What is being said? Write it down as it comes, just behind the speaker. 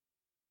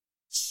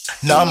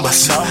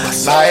numbers,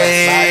 like,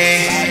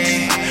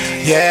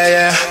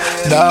 yeah,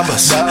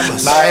 numbers,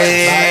 like,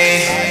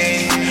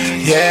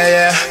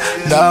 yeah,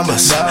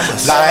 numbers,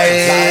 like,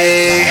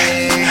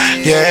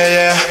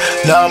 yeah,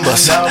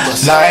 numbers,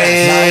 like,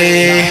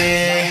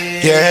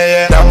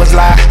 yeah, numbers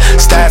lie,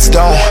 stats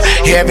don't.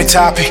 Every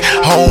topic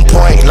on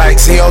point like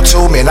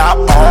CO2, man, I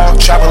all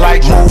travel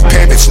like move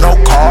pivots, no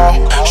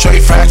call.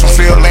 Straight facts from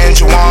Phil and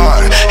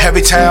Juwan.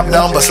 Every time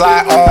numbers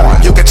lie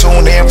on. You can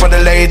tune in for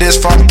the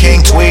latest from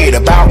King Tweed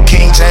about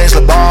King James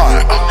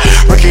LeBron.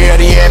 Ricky at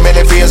the end, man,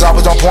 it feels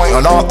always on point.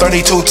 On all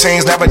 32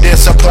 teams, never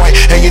disappoint.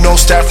 And you know,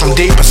 step from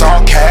deep, it's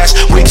all cash.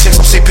 Week 6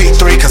 on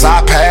CP3, cause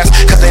I pass.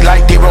 Cause they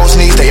like D-Rose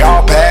knees, they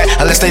all bad.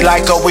 Unless they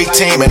like a weak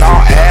team and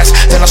all ass.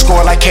 Then I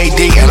score like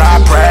KD and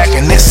I brag.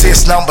 And this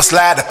is Numbers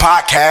Slide, the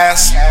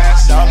podcast.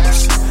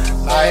 Numbers,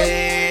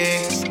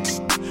 like,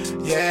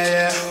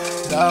 yeah,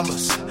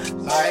 numbers,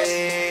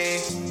 like.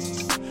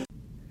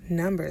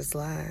 Numbers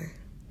Lie,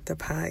 the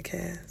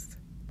podcast.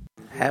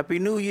 Happy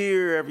New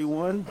Year,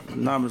 everyone!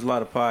 Numbers Lie,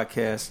 the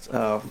podcast.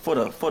 For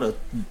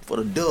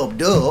the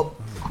dub.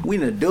 We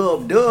in the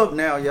dub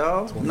now,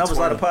 y'all. Numbers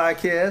Lie, the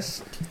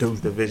podcast.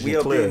 Dude's division we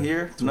up clear. in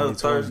here. Another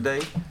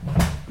Thursday,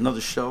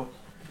 another show.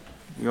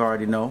 You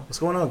already know. What's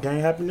going on, gang?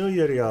 Happy New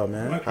Year to y'all,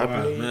 man. Likewise,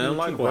 Happy New Year, man.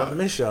 Likewise. I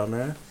miss y'all,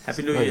 man.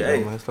 Happy New Year,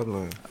 hey. Stop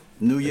lying.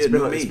 New Year,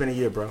 new me. It's been a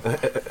year, bro.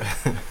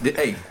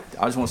 Hey,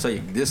 I just want to say,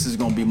 this is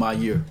gonna be my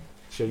year.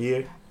 It's your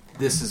year.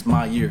 This is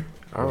my year.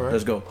 All right.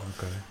 Let's go.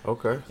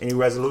 Okay. Any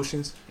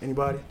resolutions?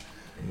 Anybody?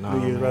 Nah,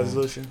 New Year's man.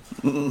 resolution?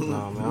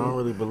 Nah, man. I don't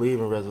really believe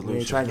in resolutions. We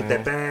ain't trying to get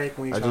that bag.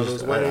 We ain't I trying to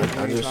lose just, weight.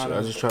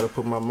 I just try to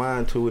put my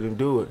mind to it and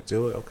do it.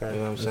 Do it, okay. You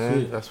know what I'm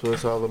saying? That's what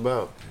it's all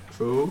about.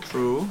 True.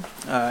 All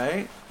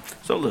right.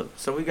 So look,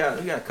 we got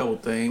a couple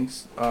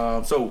things.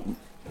 So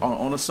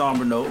on a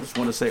somber note, just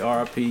want to say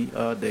R.I.P.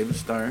 David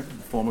Stern,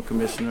 former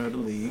commissioner of the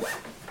league.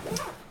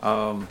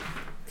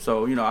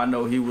 So I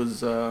know he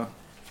was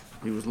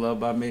loved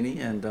by many,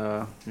 and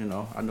I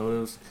know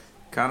there was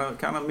kind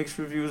of mixed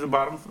reviews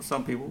about him from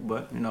some people,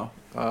 but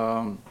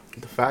The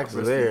facts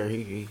are there.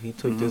 He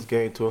took this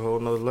game to a whole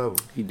nother level.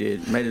 he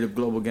did made it a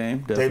global game.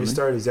 Definitely. David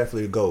Stern is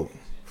definitely the GOAT,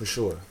 for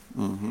sure.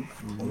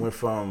 Went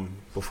from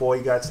before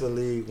he got to the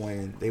league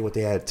when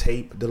they had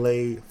tape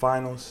delayed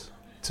finals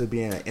to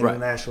being an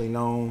internationally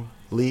known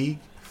league.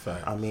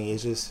 Fact. I mean,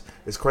 it's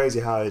crazy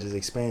how it just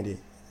expanded,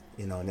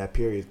 in that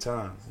period of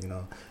time.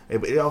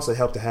 It also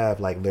helped to have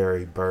like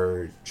Larry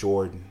Bird,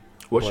 Jordan.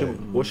 What's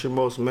your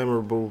most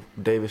memorable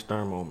David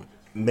Stern moment?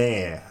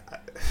 Man,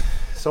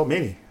 so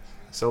many.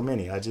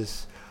 I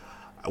just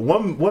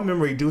one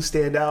memory do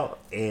stand out,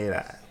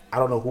 and I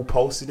don't know who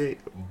posted it,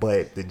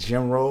 but the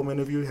Jim Rome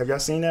interview. Have y'all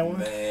seen that one?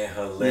 Man,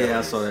 hilarious. Yeah,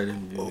 I saw that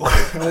interview.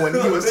 When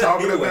he was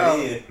talking about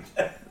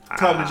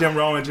talking to Jim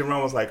Rome, and Jim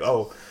Rome was like,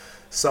 "Oh,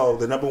 so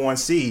the number one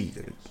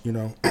seed, do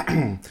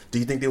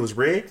you think it was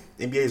rigged?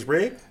 NBA's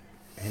rigged?"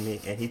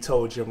 And he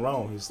told Jim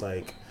Rome, he was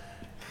like,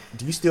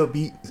 Do you still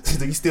be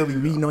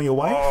beating on your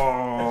wife?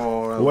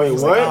 Oh, wait,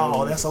 He's what? like,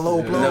 oh, that's a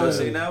low blow. You never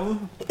seen that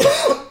one?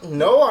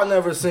 No, I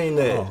never seen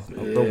that. Oh,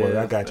 don't worry,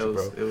 I got you,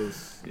 bro.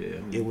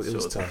 It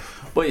was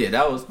tough. But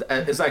yeah,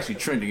 it's actually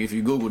trending. If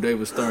you Google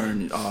David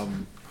Stern,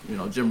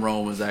 Jim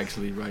Rome was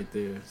actually right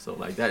there. So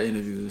like that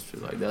interview is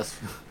like that's.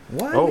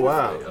 What? Oh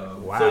wow.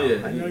 Wow. So,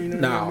 yeah. I know you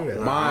never Now, knew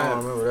that. I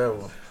don't remember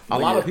that one. A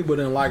lot of people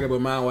didn't like it, but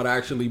mine would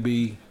actually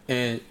be,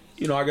 and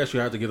I guess you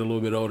have to get a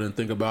little bit older and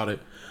think about it,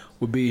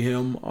 would be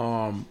him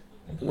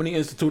when he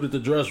instituted the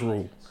dress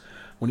rule.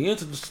 When he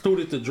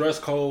instituted the dress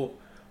code,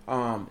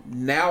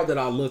 now that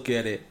I look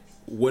at it,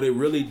 what it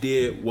really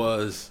did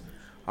was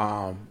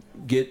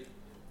get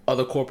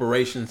other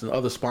corporations and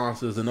other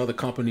sponsors and other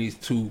companies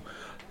to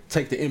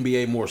take the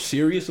NBA more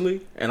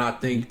seriously, and I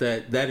think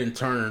that in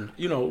turn,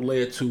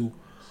 led to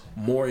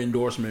more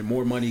endorsement,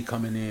 more money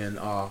coming in,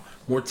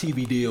 more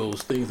TV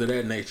deals, things of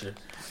that nature.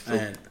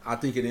 And I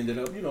think it ended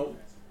up,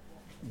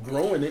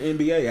 growing the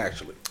NBA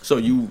actually.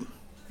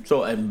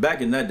 And back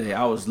in that day,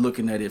 I was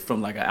looking at it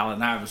from like an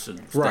Allen Iverson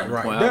standpoint.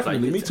 Right. I was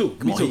Definitely, like, me too.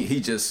 Come on, he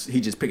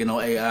just picking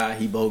on AI,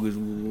 he bogus.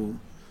 Woo, woo.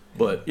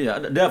 But yeah,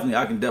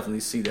 I can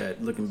definitely see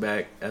that looking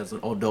back as an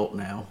adult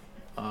now.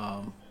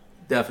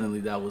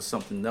 Definitely, that was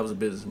a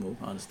business move.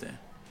 I understand.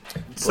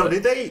 So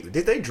did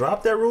they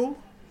drop that rule?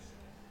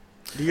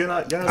 Do you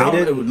not?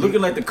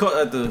 Looking like the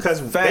Because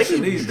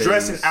fashion they be these days.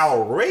 dressing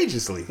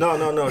outrageously.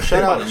 No.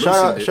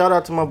 Shout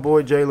out to my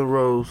boy Jalen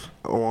Rose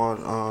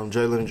on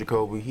Jalen and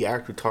Jacoby. He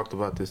actually talked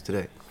about this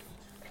today.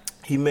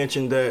 He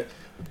mentioned that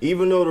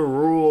even though the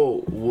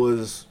rule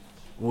was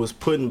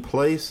put in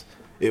place,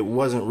 it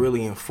wasn't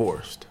really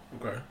enforced.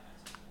 Okay.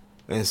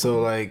 And so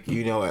like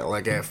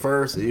at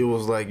first it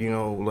was like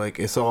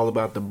it's all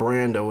about the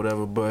brand or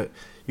whatever, but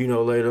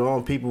later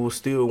on people were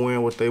still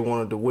wearing what they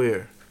wanted to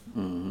wear.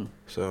 Mm-hmm.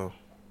 So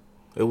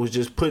it was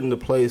just put into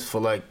place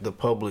for like the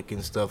public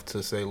and stuff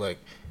to say like,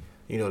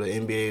 the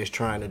NBA is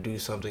trying to do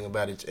something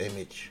about its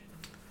image.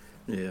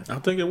 Yeah, I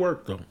think it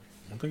worked though.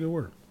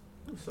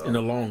 In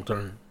the long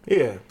term.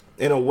 Yeah,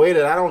 in a way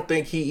that I don't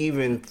think he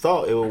even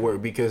thought it would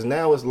work, because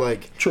now it's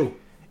like True.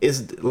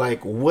 It's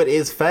like, what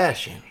is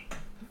fashion?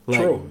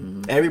 Like,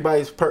 True.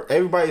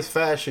 everybody's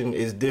fashion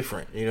is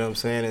different. You know what I'm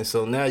saying? And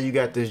so now you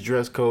got this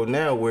dress code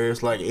now where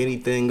it's like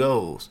anything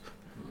goes.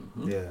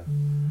 Yeah.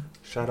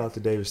 Shout out to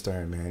David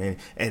Stern, man,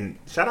 and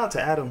shout out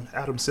to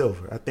Adam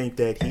Silver. I think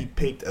that he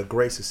picked a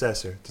great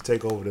successor to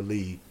take over the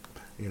league.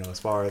 You know,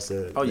 as far as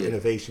the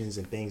innovations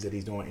and things that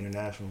he's doing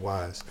international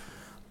wise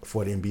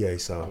for the NBA. I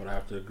So would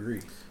have to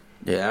agree.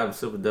 Yeah, Adam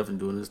Silver definitely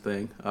doing his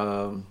thing.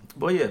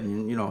 But yeah, I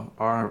mean, you know,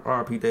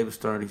 R.P. David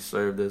Stern, he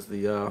served as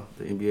the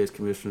NBA's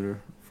commissioner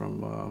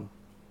from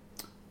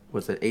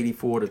what's that,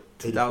 84 to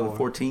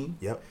 2014.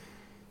 Yep.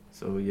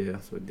 So yeah,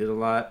 so he did a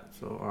lot.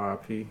 So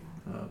R.I.P.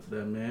 To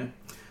that man.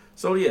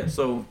 So yeah,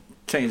 so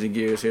changing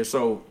gears here.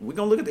 So we're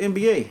gonna look at the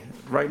NBA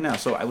right now.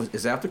 So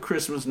it's after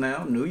Christmas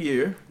now, New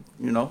Year.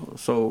 You know,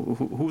 so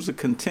who's a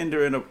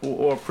contender and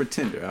or a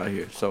pretender out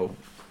here? So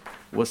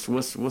what's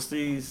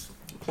these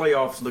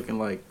playoffs looking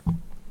like?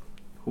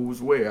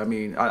 Who's where? I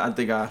mean, I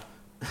think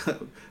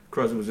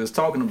Crosby was just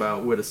talking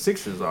about where the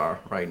Sixers are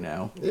right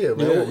now. Yeah,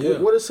 man. Yeah.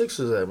 What are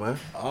Sixers at, man?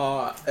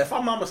 If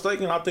I'm not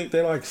mistaken, I think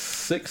they're like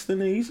 6th in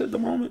the East at the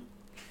moment.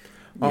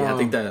 Yeah, I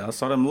think that I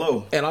saw them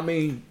low. And I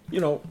mean, you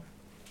know,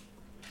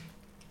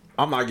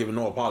 I'm not giving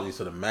no apologies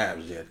to the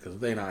Mavs yet because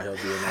they're not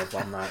healthy enough.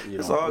 I'm not, you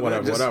know,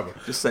 whatever.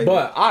 Just say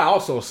but I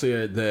also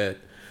said that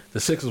the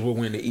Sixers will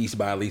win the East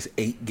by at least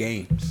 8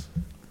 games.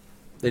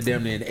 They're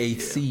damn near an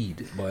 8th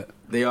seed, but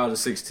they are the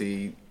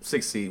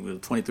 6th seed with a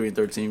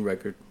 23-13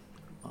 record.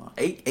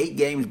 8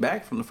 games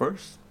back from the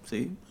first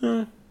seed.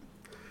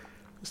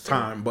 it's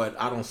time. But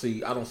I don't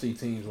see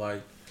teams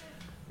like,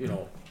 you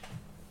know,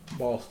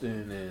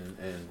 Boston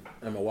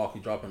and Milwaukee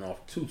dropping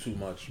off too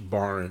much,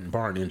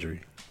 barring injury.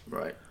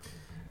 Right.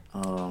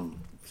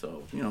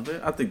 So you know,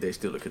 I think they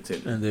still a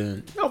contender. And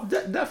then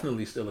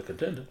definitely still a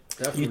contender.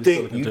 You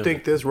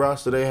think this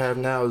roster they have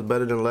now is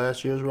better than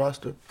last year's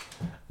roster?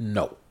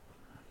 No.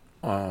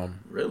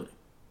 Really?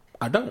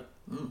 I don't.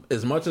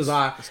 As much as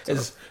I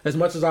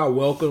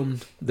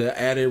welcomed the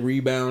added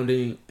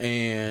rebounding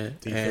and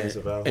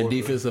defensive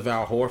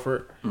Al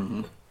Horford,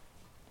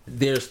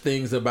 there's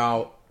things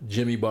about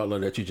Jimmy Butler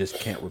that you just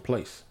can't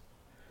replace.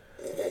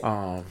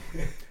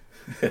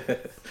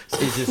 It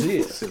just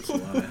is.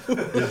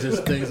 There's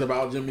just things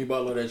about Jimmy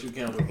Butler that you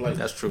can't replace.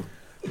 That's true.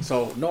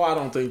 So no, I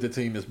don't think the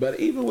team is better.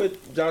 Even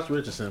with Josh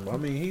Richardson, I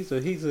mean, he's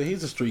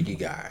a streaky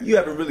guy. You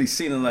haven't really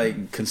seen him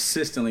like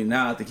consistently.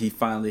 Now I think he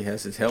finally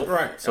has his health,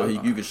 right? So he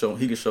can show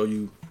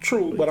you.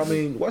 True, but I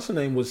mean, what's the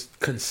name was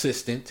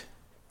consistent.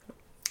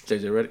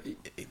 JJ Redick.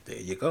 There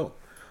you go.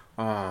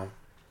 I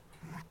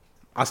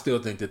still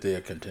think that they're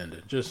a contender.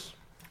 Just,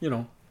 you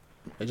know,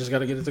 they just got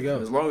to get it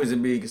together. As long as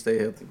Embiid can stay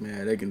healthy,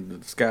 man,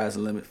 the sky's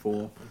the limit for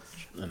him.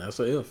 And that's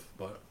a if,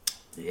 but.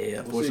 Yeah,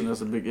 unfortunately, that's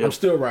a big if. I'm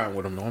still riding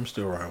with him, though. I'm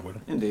still riding with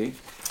him. Indeed.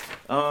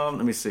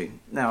 Let me see.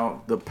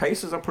 Now, the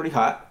Pacers are pretty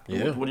hot.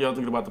 Yeah. What do y'all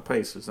think about the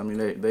Pacers? I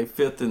mean, they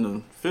fifth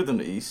in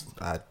the East.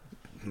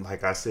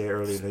 Like I said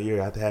earlier in the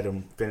year, I had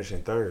them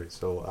finishing 3rd.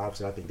 So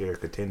obviously, I think they're a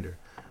contender.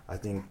 I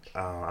think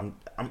I'm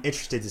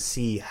interested to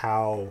see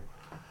how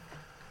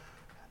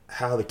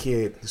the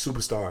kid, the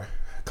superstar,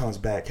 comes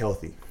back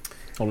healthy.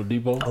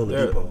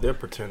 Oladipo. They're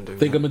pretending.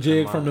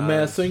 Thingamajig from the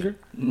Masked Singer.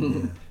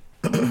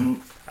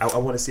 I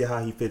want to see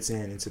how he fits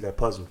into that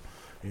puzzle.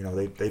 You know,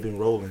 they've been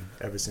rolling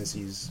ever since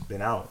he's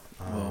been out.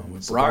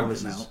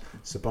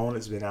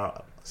 Sabonis been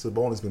out.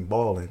 Sabonis been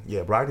balling.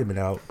 Yeah, Brogdon been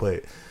out,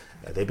 but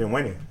they've been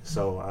winning.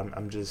 So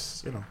I'm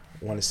just, you know,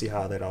 want to see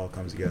how that all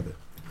comes together.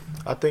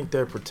 I think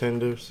they're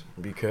pretenders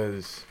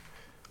because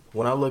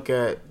when I look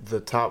at the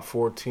top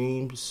 4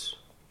 teams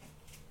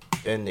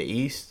in the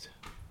East,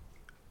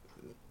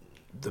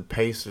 the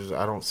Pacers,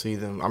 I don't see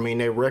them. I mean,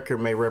 their record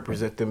may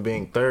represent them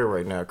being 3rd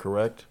right now,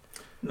 correct?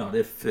 No,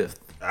 they're 5th.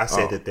 I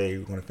said that they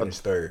were going to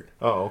finish 3rd.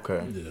 Oh,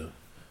 okay. Yeah.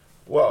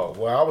 Well,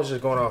 I was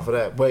just going off of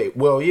that. But,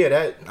 yeah,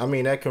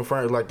 that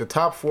confirms, like, the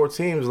top 4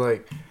 teams,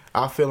 like,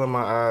 I feel in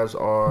my eyes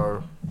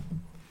are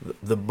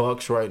the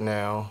Bucks right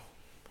now.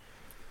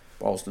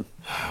 Boston,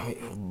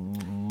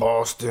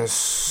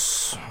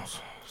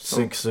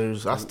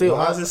 Sixers.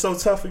 Why is it so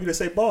tough for you to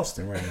say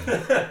Boston right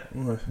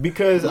now?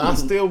 Because I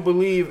still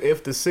believe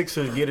if the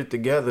Sixers get it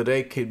together,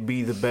 they could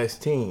be the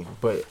best team.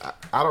 But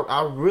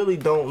I really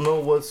don't know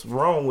what's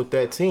wrong with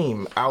that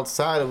team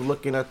outside of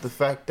looking at the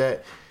fact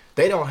that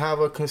they don't have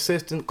a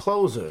consistent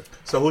closer.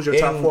 So who's your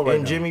top 4 right now?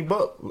 And Jimmy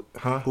Butler.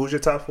 Huh? Who's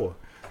your top 4?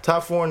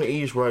 Top 4 in the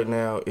East right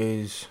now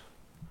is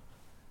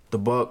the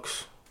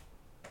Bucks,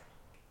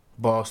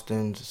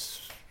 Boston,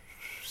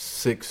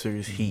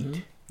 Sixers,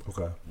 Heat.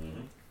 Okay.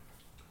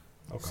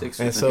 Sixers,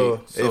 and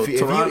so, if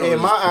you,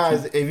 in my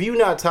eyes, if you're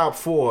not top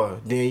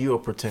 4, then you're a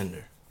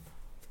pretender.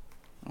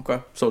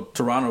 Okay, so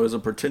Toronto is a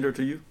pretender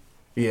to you?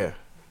 Yeah.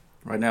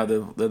 Right now,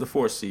 they're the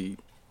 4th seed,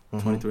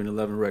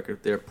 23-11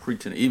 record. They're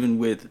pretender, even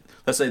with,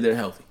 let's say they're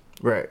healthy.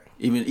 Right.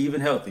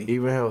 Even healthy.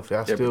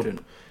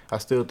 I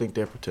still think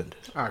they're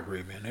pretenders. I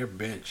agree, man. Their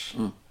bench,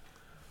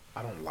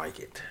 I don't like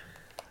it.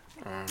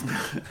 I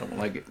don't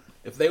like it.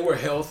 If they were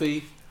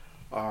healthy,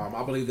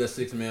 I believe that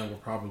 6th man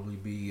would probably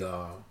be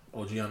OG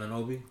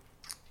Anunoby.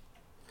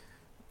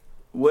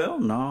 Well,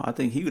 no, I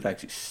think he would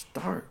actually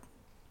start.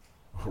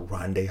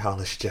 Rondé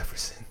Hollis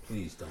Jefferson.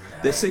 Please don't.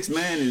 The sixth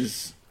man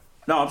is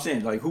no. I'm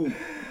saying like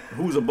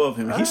who's above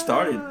him. He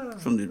started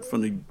from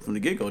the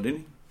get go,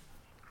 didn't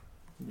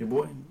he? Your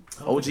boy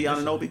OG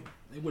Anunoby.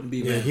 It wouldn't be.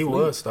 Yeah, Van he Fleet.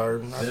 was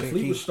starting. I Van think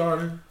Fleet he was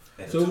starting.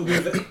 So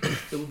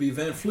it would be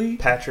Van Fleet,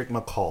 Patrick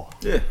McCall.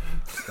 Yeah,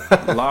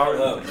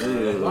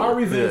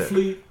 Lowry, Van Yeah.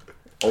 Fleet,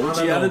 OG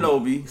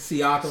Anunoby,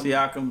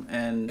 Siakam,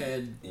 and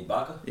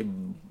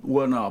Ibaka?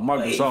 well, no,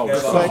 Marc Hey, Gasol.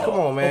 Kevin. Like, come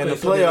on, man. Okay, the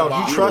so then playoffs,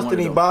 Ibaka- you trusted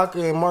You don't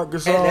Ibaka and Marc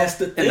Gasol. and that's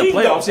the thing. In the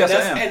playoffs, though. yes, I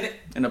That's- am. and-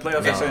 In the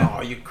playoffs, yes, I am.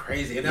 Oh, you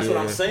crazy? And that's what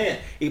I'm Yeah. saying.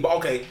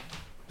 Okay,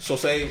 so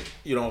say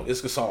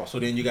it's Gasol. So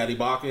then you got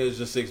Ibaka as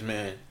the sixth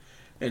man,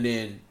 and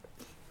then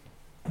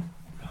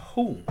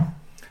who?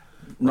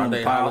 Norman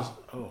Rondé Powell. Hollis?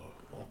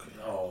 Oh, okay.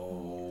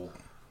 Oh,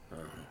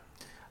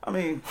 I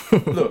mean,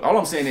 look, all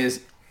I'm saying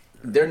is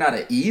they're not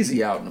an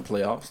easy out in the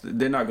playoffs.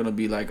 They're not going to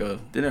be like they're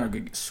not going to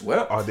get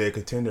swept. Are they a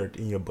contender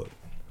in your book?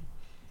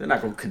 They're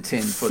not going to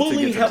contend to fully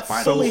get to the healthy.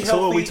 finals. Fully So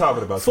healthy. what are we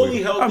talking about, Fully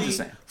Tweety? healthy. I'm just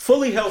saying.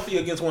 Fully healthy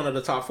against one of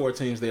the top 4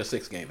 teams. They're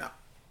 6 game out.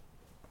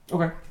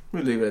 Okay,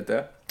 we leave it at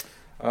that.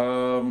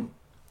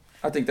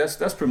 I think that's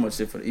pretty much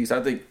it for the East.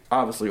 I think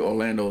obviously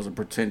Orlando is a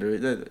pretender.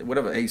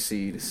 Whatever A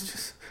seed, it's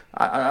just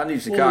I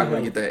need Chicago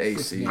to get that A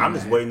seed. I'm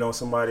just man. waiting on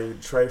somebody to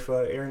trade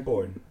for Aaron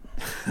Gordon.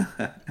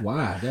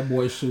 Why? That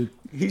boy should.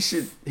 He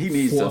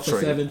needs 4 to for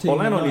trade. 17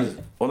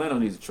 Orlando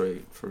needs a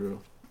trade for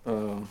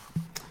real.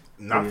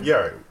 Not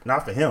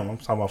for him. I'm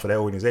talking about for that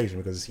organization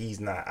because he's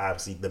not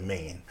obviously the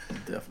man.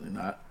 Definitely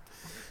not.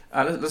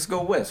 Let's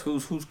go West.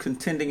 Who's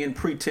contending and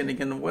pretending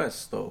in the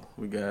West though?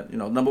 We got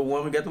number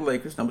 1 we got the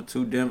Lakers. Number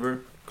 2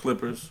 Denver,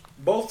 Clippers.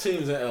 Both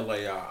teams in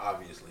LA are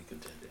obviously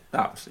contending.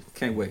 Obviously,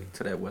 can't wait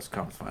to that West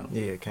Conference final.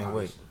 Yeah, can't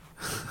wait.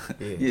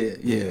 Yeah.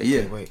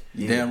 Can't wait.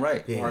 You Yeah. damn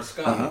right. Yeah. Mark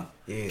Scott. Uh-huh.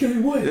 Yeah.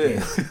 Can't wait.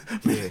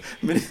 Yeah.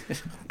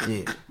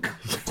 Yeah.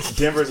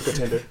 Denver's a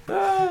contender.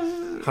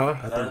 Huh?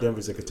 I think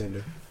Denver's a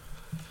contender.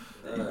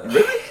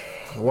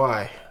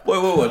 Why?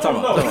 Wait. Talk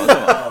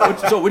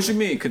about. So what you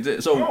mean?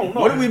 So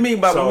what do we mean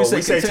by So when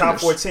we say top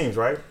contenders? 4 teams,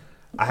 right?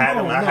 I had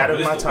them in my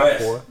It's the top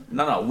West. 4.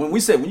 No. When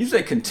you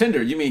say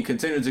contender, you mean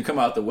contenders to come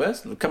out the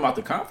West, come out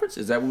the conference?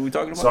 Is that what we're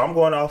talking about? So I'm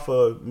going off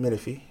of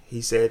Menifee.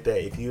 He said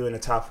that if you're in the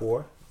top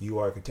 4, you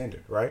are a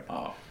contender, right?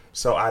 Oh.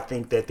 So I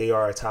think that they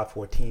are a top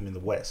 4 team in the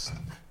West.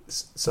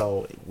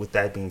 So with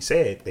that being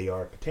said, they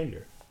are a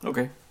contender.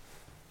 Okay.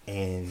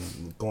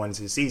 And going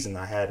into the season,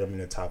 I had them in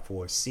the top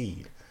 4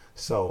 seed.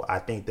 So I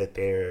think that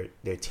their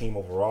team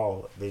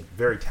overall, they're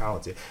very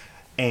talented.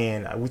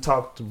 And we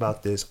talked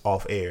about this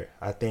off air.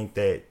 I think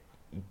that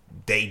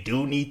they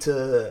do need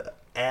to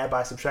add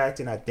by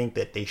subtracting. I think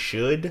that they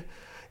should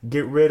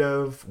get rid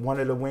of one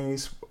of the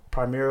wings,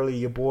 primarily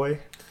your boy.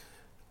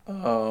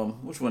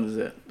 Which one is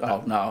that?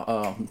 Oh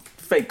no,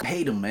 fake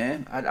hate him,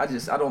 man. I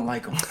don't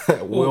like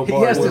him. Will He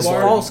has this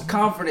Barton. false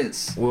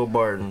confidence. Will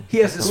Barton. He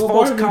has this Will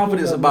false Barton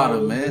confidence would about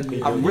him, be-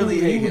 man. I really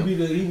hate him. He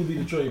would be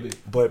the trade bait.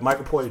 But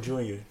Michael Porter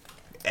Jr.,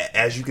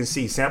 as you can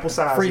see, sample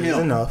size Free is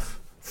him. enough.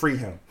 Free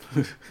him.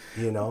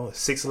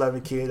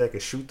 6'11" kid that can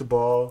shoot the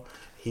ball.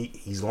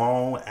 He's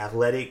long,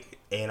 athletic,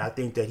 and I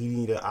think that he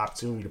need an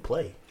opportunity to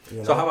play.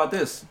 So how about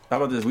this?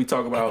 We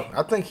talk about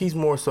I think he's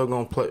more so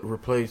gonna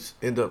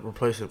end up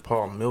replacing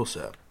Paul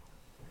Millsap.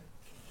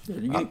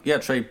 yeah,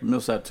 trade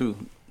Millsap too.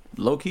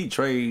 Low key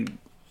trade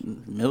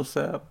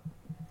Millsap.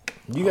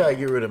 You gotta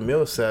get rid of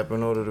Millsap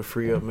in order to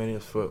free up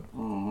minutes for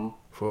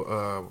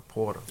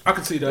Porter. I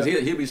can see that. 'Cause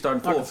he'll be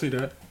starting I can forward. see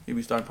that. He'll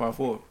be starting power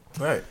forward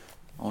Right.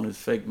 on his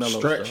fake mellow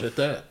Stretch stuff. at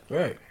that.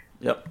 Right.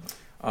 Yep.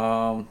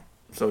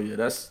 So yeah,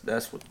 that's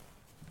what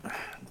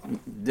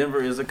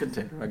Denver is a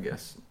contender, I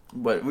guess.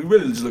 But we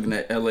really just looking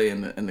at LA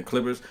and the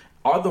Clippers.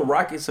 Are the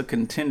Rockets a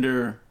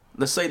contender?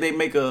 Let's say they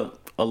make a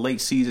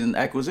late season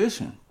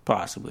acquisition,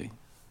 possibly.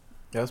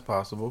 That's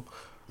possible.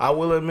 I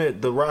will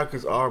admit the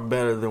Rockets are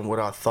better than what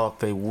I thought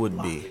they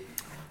would be.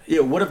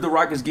 Yeah. What if the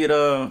Rockets get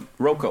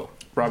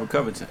Robert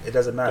Covington? It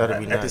doesn't matter.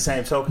 That'd be At the nice.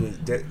 same token,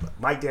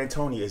 Mike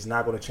D'Antoni is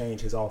not going to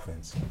change his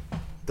offense.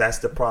 That's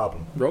the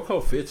problem. Rocco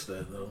fits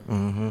that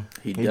though.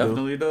 He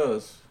definitely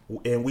does.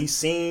 And we've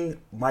seen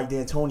Mike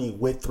D'Antoni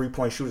with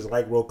 3-point shooters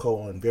like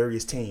Rocco on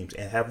various teams.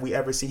 And have we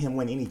ever seen him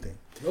win anything?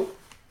 Nope.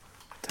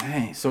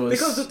 Dang. So it's,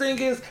 Because the thing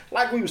is,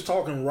 like we was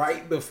talking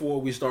right before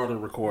we started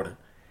recording,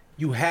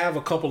 you have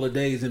a couple of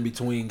days in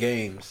between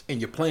games, and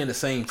you're playing the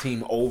same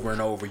team over and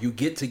over. You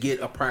get to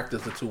get a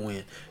practice or two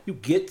in. You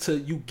get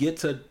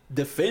to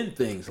defend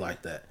things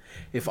like that.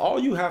 If all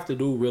you have to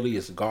do really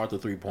is guard the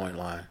 3-point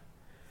line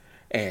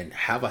and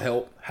have a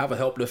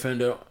help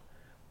defender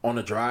on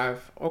a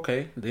drive,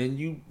 okay, then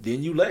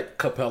you let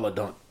Capella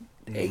dunk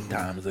 8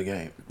 times a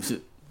game.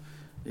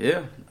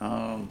 yeah.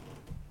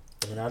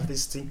 And I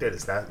just think that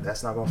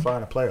that's not going to fly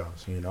in the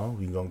playoffs. We're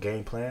going to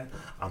game plan.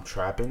 I'm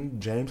trapping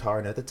James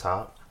Harden at the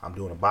top. I'm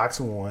doing a box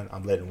and one.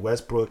 I'm letting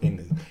Westbrook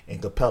and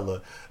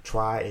Capella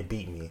try and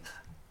beat me.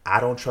 I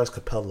don't trust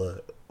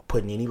Capella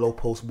putting any low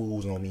post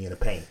moves on me in the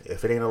paint.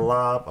 If it ain't a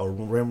lob, a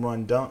rim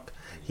run dunk,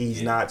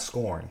 he's not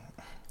scoring.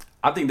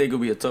 I think they're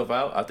gonna be a tough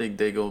out. I think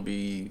they're gonna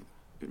be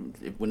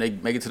when they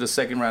make it to the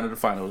second round of the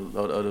final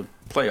of the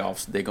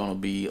playoffs, they're gonna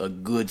be a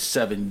good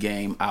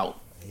 7-game out.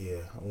 Yeah,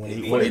 When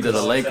either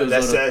the Lakers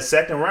that's or the, that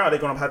second round, they're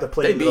gonna have to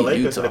play They the beat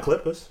Lakers or Utah. the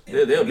Clippers.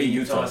 they'll be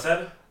Utah Utah. in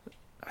 7?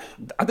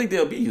 I think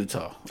they'll be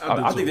Utah.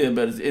 I I think they're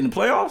better in the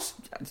playoffs.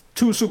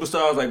 Two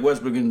superstars like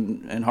Westbrook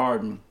and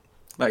Harden.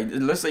 Like,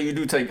 let's say you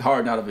do take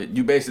Harden out of it,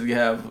 you basically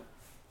have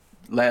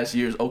last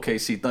year's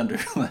OKC Thunder.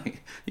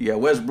 Like, you got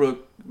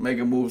Westbrook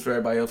making moves for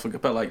everybody else for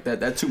Capella. Like that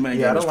 2-man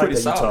Yeah, I game is don't like pretty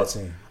that Utah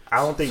solid. team. I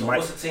don't think So Mike.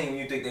 what's the team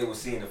you think they will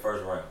see in the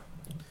first round?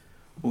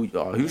 Who,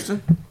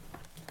 Houston?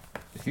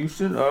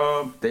 Houston,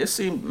 they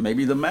seem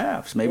maybe the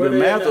Mavs. Maybe Where the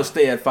they at Mavs now? will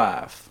stay at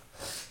 5.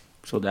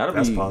 So that'll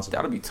That's be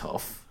possible.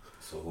 tough.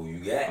 So who you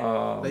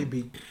got? They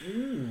beat.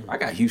 I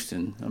got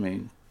Houston. I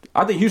mean,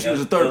 I think Houston is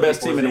the third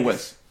best team in the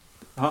West.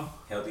 Huh?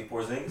 Healthy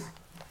Porzingis?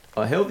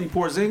 A healthy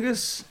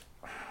Porzingis.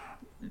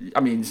 I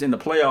mean, in the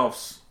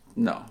playoffs,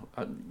 no.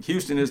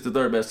 Houston is the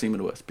third best team in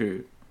the West.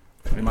 Period.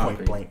 In my Point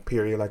opinion. blank,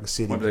 period, like a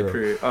city Point blank, girl.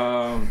 period.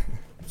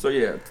 So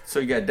yeah. So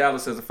you got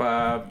Dallas as a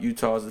 5,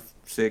 Utah as a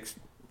 6,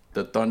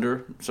 the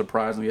Thunder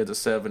surprisingly as a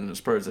 7, and the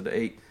Spurs at the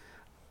 8.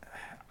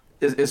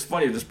 It's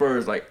funny, the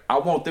Spurs, like, I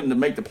want them to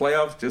make the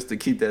playoffs just to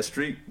keep that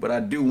streak, but I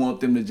do want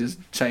them to just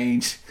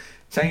change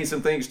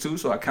some things too.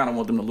 So I kind of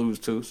want them to lose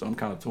too. So I'm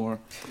kind of torn.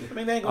 I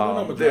mean, they ain't gonna do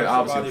nothing but they're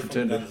draft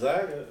obviously somebody from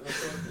pretending.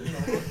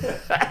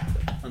 Gonzaga.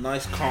 A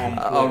nice calm.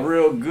 A player.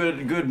 real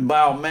good,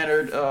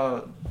 mild-mannered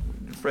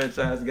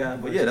franchise guy.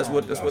 But yeah, that's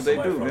what they Somebody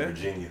do, from man.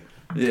 Virginia.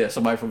 Yeah,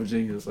 somebody from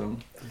Virginia or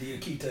something.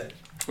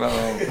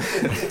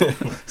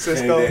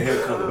 Cisco, Hey,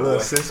 here come the little boy.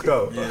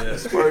 Cisco. Yeah,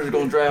 Spurs are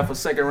gonna draft a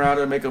second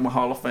rounder, make him a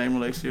Hall of Famer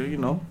next year. You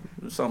know,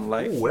 something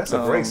like. Ooh, that's a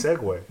great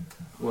segue.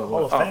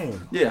 Hall of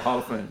Fame. Yeah, Hall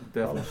of Fame.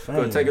 Definitely. Hall of Go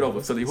ahead, Fame. take it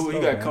over. So who you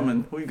Let's got go,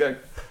 coming? Who you got?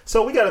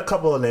 So we got a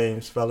couple of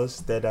names,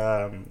 fellas,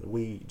 that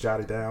we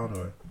jotted down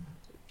or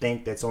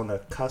think that's on the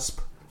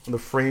cusp, on the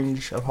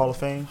fringe of Hall of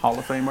Fame. Hall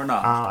of Fame or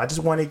not? I just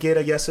want to get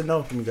a yes or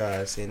no from you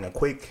guys and a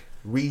quick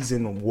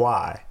reason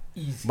why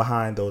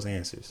behind those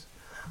answers.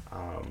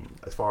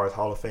 As far as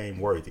Hall of Fame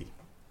worthy,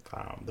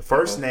 the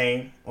first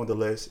name on the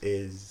list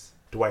is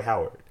Dwight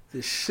Howard.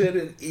 This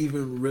shouldn't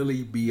even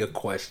really be a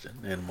question,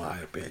 in my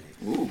opinion.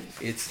 Ooh,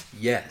 It's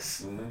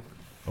yes.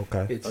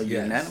 Okay. It's are you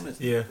yes.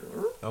 unanimous? Yeah,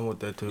 I'm with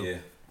that too. Yeah.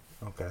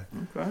 Okay.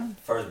 Okay.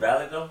 First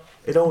ballot though?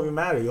 It don't even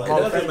matter. You're It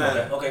Hall of doesn't Famer.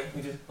 matter. Okay,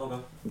 we just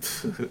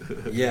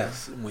okay.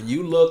 Yes. When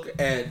you look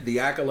at the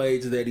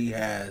accolades that he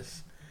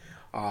has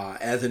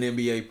as an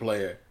NBA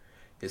player,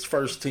 his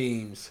first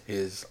teams,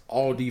 his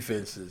all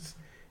defenses,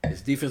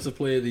 his defensive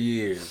player of the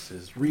years,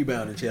 his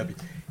rebounding champion,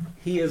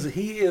 he is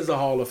a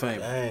Hall of Famer.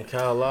 Dang,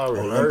 Kyle Lowry,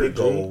 Olympic hurt,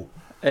 gold.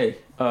 Hey,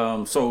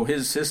 so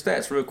his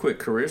stats real quick.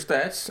 Career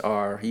stats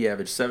are he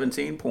averaged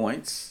 17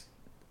 points,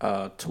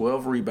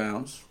 12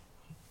 rebounds,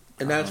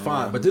 And that's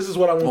fine. But this is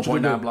what I want you to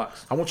 1.9 do.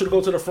 blocks. I want you to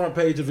go to the front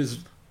page of his.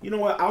 You know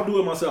what? I'll do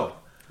it myself.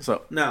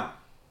 So Now,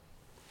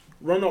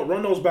 run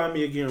those by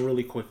me again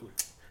really quickly,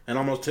 and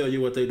I'm gonna tell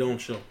you what they don't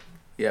show.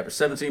 he averaged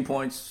 17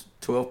 points,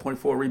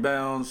 12.4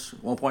 rebounds,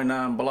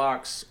 1.9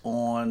 blocks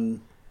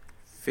on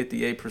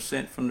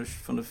 58% from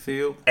the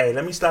field. Hey,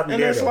 let me stop you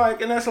And there.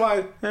 that's Though.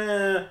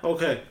 like,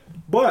 okay.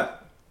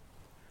 But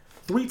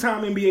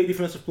 3-time NBA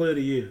Defensive Player of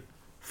the Year,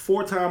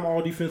 4-time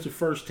All Defensive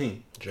First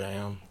Team,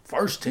 Jam.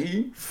 First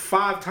team.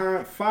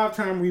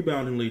 5-time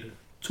rebounding leader,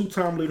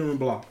 2-time leader in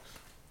blocks.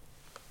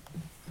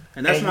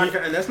 And that's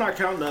not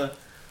counting the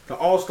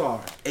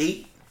All-Star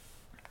 8,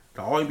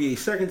 the All NBA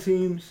second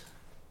teams,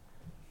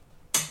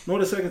 nor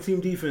the second team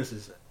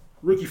defenses,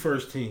 rookie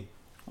first team.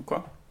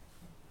 Okay.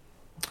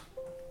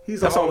 He's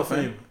That's a Hall Hall of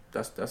Fame.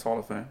 That's Hall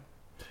of Fame.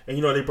 And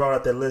you know they brought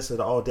out that list of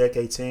the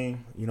All-Decade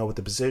team. You know with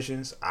the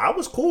positions. I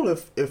was cool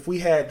if we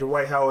had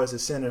Dwight Howard as a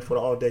center for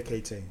the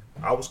All-Decade team.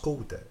 I was cool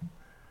with that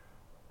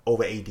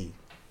over AD. You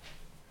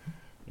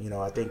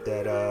know I think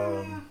that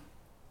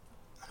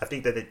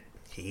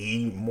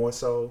he more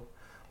so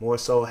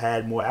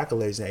had more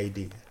accolades than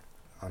AD.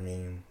 I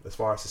mean as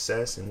far as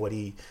success and what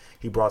he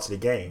brought to the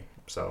game.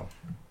 So,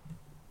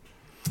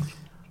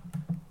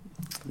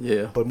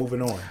 Yeah. but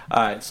moving on. All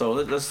right. So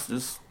let's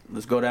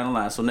go down the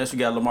line. So next we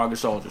got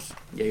LaMarcus Aldridge.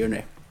 Yay or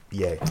nay?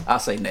 Yay. I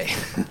say nay.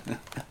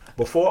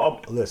 Before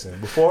I'm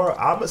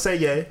gonna say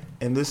yay,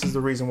 and this is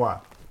the reason why.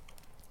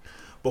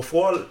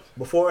 Before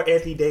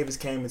Anthony Davis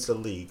came into the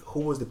league, who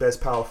was the best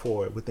power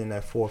forward within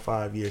that 4 or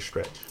 5 year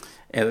stretch?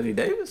 Anthony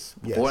Davis.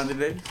 Yes. Before Anthony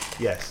Davis.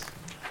 Yes.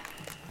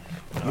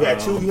 You had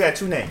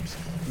two names.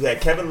 You had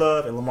Kevin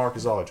Love and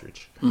LaMarcus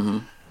Aldridge. Mm-hmm.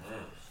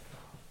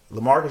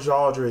 LaMarcus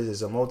Aldridge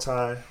is a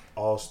multi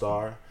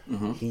all-star.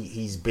 Mm-hmm.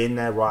 He's been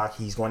that rock.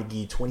 He's going to give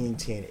you 20 and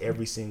 10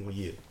 every single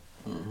year.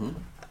 Mm-hmm.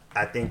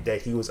 I think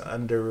that he was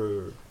I'm not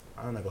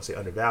going to say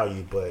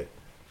undervalued, but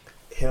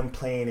him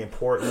playing in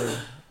Portland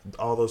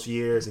all those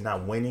years and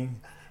not winning,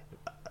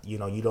 you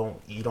know, you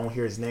don't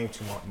hear his name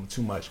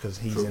too much because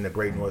he's in the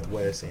Great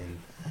Northwest and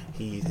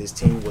his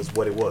team was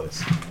what it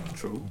was.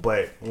 True.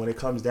 But when it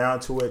comes down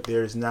to it,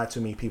 there's not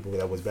too many people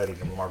that was better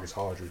than LaMarcus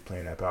Aldridge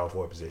playing that power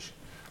forward position.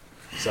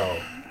 So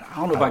I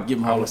don't know if I can give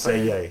him Hall would of say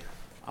Fame. yay.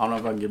 I don't know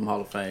if I can give him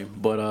Hall of Fame,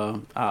 but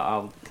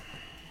I'll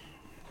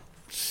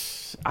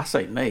I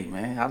say nay,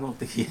 man. I don't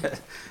think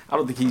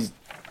he's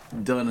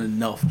done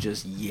enough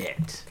just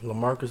yet.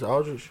 LaMarcus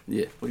Aldridge.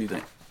 Yeah. What do you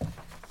think?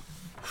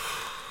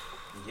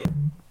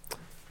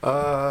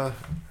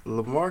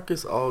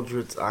 LaMarcus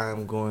Aldridge. I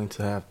am going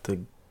to have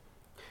to.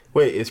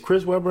 Wait, is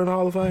Chris Webber in the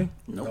Hall of Fame?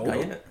 No, not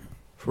yet.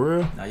 For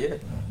real? Not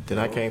yet. Then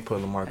I can't put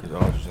LaMarcus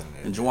Aldridge in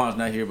And there. Juwan's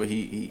not here, but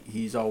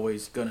he's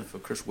always gunning for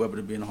Chris Webber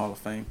to be in the Hall of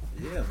Fame.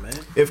 Yeah, man.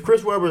 If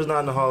Chris Webber is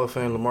not in the Hall of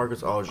Fame,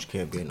 LaMarcus Aldridge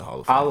can't be in the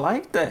Hall of Fame. I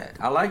like that.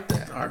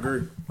 I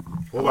agree.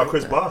 What about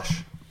Chris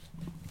Bosh?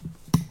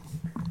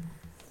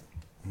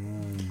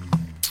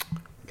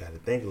 Got to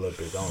think a little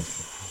bit, don't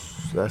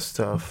you? That's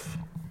tough.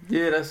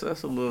 Yeah, that's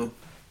a little.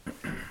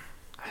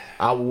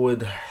 I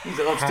would. He's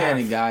an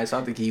upstanding guy, so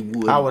I think he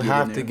would. I would get in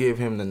have to there. give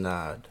him the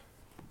nod.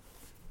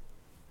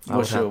 I would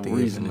What's your have to give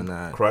him reasoning? the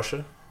nod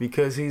Crusher?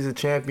 because he's a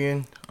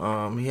champion.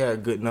 He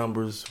had good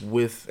numbers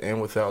with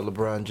and without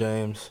LeBron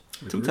James.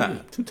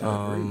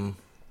 Two-time.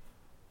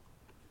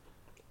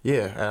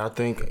 Yeah, and I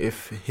think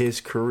if his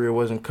career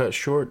wasn't cut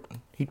short,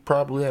 he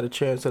probably had a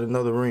chance at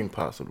another ring,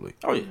 possibly.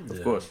 Oh yeah,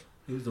 of course.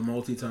 He was a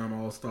multi-time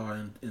All-Star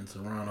in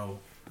Toronto.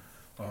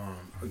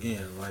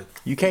 Again, like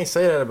You can't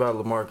say that about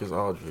LaMarcus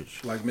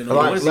Aldridge. Minnow,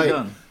 What has he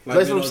done?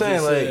 That's what I'm Minnow saying.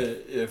 just Like,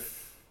 said,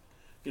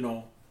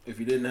 if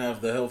he didn't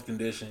have the health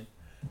condition,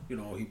 he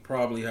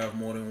probably have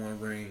more than one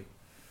ring.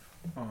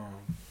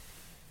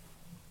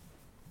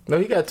 no,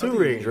 he got two think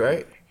rings, he-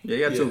 right? Yeah,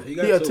 he got two. He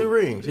got two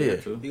rings. Yeah, Yeah,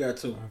 two. He got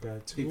two. I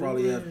got two. He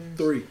probably had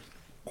three,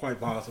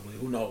 quite possibly.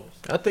 Who knows?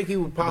 I think he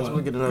would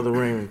possibly get another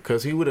ring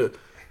because he would have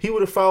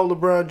followed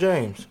LeBron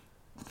James.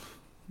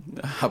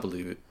 I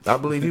believe it. I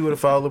believe he would have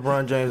followed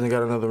LeBron James and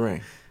got another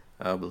ring.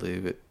 I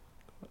believe it.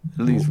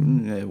 At least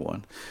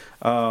one.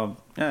 Yeah,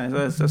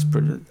 that's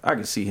pretty. I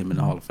can see him in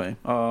the Hall of Fame.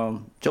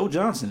 Joe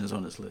Johnson is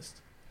on this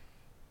list.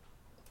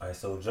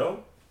 ISO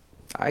Joe.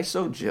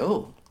 ISO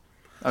Joe.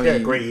 I He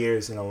had great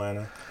years in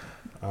Atlanta.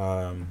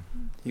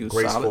 He was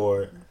Great solid.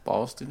 scorer.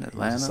 Boston, He was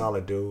Atlanta. a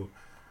solid dude.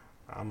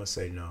 I'm going to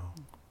say no.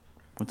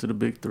 Went to the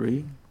Big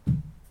Three.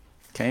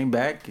 Came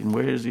back, and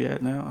where is he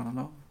at now? I don't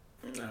know.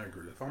 I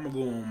agree. If I'm gonna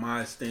go on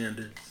my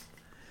standards,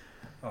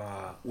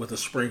 with a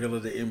sprinkle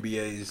of the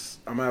NBA's,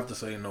 I'm gonna have to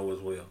say no as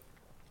well.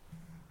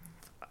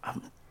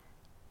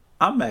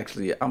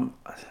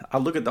 I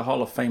look at the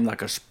Hall of Fame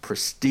like a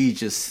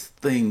prestigious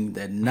thing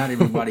that not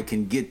everybody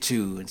can get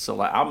to, and so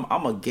like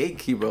I'm a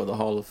gatekeeper of the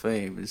Hall of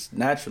Fame. It's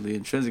naturally,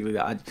 intrinsically,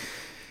 I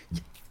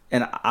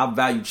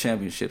value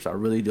championships. I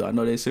really do. I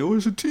know they say, "Oh,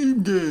 it's a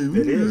team game."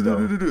 It is,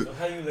 though. So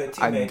how you let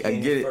T-Mac I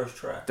in get his it. first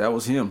try? That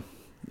was him.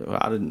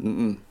 I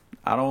didn't.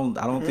 I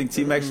don't think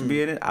T-Mac should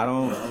be in it. I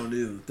don't.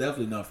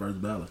 Definitely not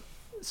first ballot.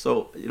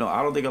 So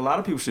I don't think a lot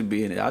of people should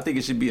be in it. I think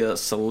it should be a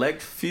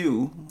select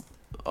few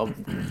of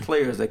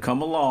players that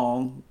come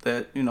along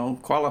that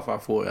qualify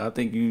for it. I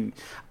think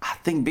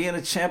being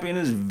a champion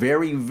is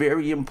very,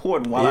 very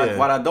important. While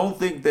I don't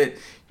think that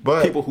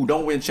people who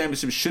don't win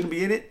championships shouldn't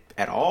be in it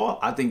at all,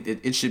 I think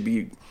that it should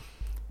be.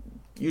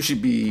 You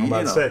should be. I'm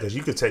about to say, because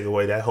you could take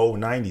away that whole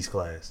 90s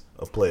class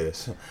of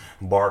players.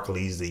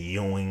 Barclays, the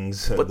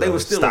Ewings, But they were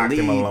still Stockton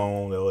a lead.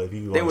 Malone. If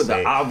you They were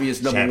the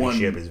obvious number one.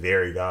 championship is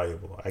very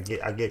valuable. I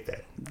get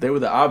that. They were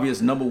the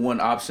obvious number one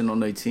option on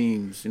their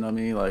teams, you know what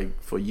I mean?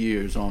 Like for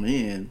years on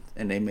end.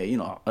 And they made, it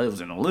was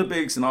in the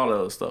Olympics and all that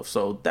other stuff.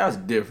 So that's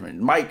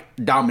different. Mike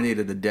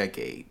dominated a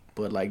decade.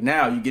 But like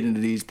now you get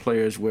into these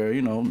players where,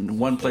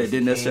 one player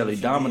didn't necessarily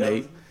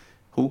dominate.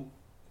 Who?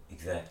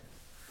 Exactly.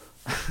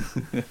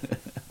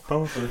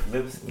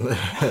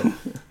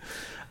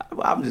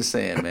 I'm just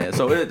saying, man.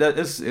 So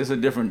it's a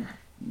different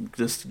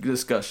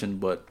discussion,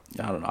 but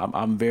I don't know.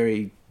 I'm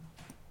very,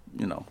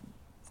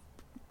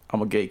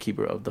 I'm a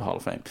gatekeeper of the Hall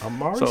of Fame. I'm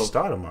Amari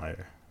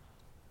Stoudemire.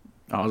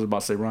 I was about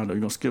to say Rondo. You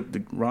gonna skip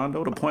the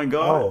Rondo, the point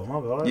guard? Oh, my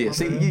God. Yeah, my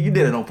see, bad. you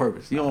did it on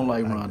purpose. You don't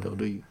like Rondo,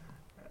 do you?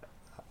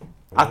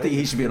 I think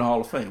he should be in the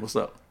Hall of Fame. What's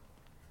up?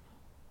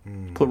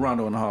 Put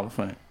Rondo in the Hall of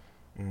Fame.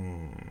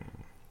 I'm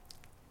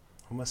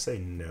going to say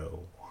no.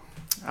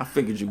 I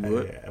figured you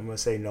would. Yeah, I'm going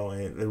to say no.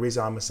 And the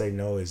reason I'm going to say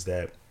no is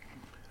that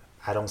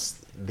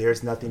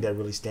there's nothing that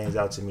really stands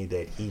out to me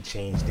that he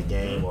changed the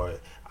game or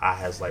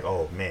I was like,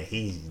 oh, man,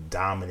 he's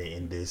dominant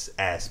in this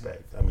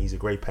aspect. I mean, he's a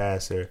great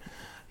passer.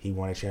 He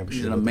won a championship.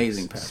 He's an with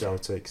amazing the passer.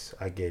 Celtics.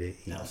 I get it.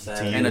 And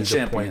a he's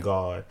champion. point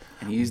guard.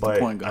 And he's but, the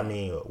point guard. I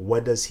mean,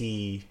 what did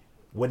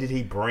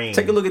he bring?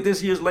 Take a look at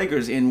this year's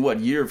Lakers in what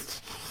year?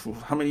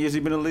 How many years he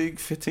been in the league?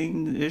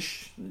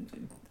 15-ish?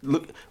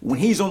 Look, when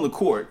he's on the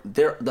court,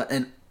 they're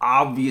an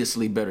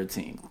obviously better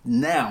team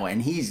now,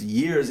 and he's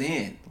years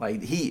in.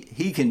 Like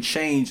he can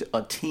change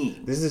a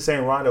team. This is the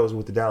same Rondo was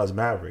with the Dallas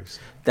Mavericks.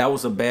 That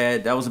was a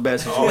bad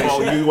situation.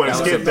 Oh, you want to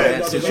skip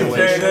that?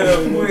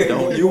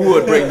 Situation. You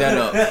would bring that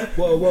up.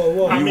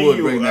 Whoa. You would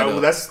bring that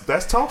up.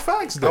 That's talk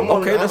facts, though.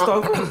 Okay, let's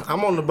talk.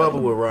 I'm on the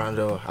bubble with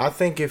Rondo. I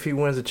think if he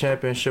wins a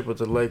championship with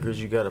the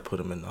Lakers, you got to put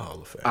him in the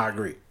Hall of Fame. I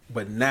agree.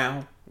 But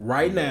now,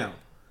 right now,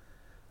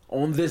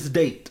 on this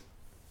date,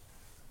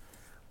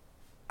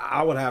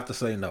 I would have to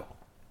say no.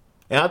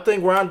 And I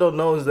think Rondo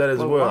knows that as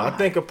well. I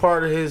think a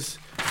part of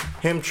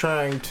him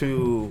trying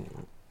to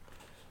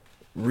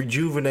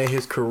rejuvenate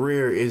his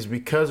career is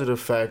because of the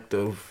fact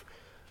of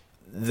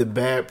the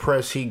bad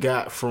press he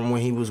got from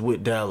when he was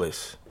with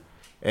Dallas.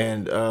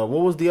 And what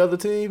was the other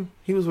team?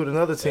 He was with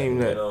another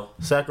team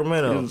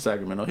Sacramento. He was in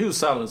Sacramento. He was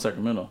solid in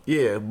Sacramento.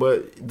 Yeah,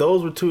 but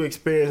those were two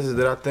experiences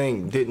that I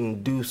think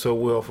didn't do so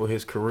well for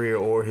his career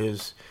or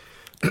his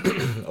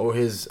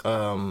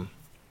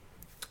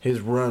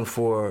his run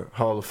for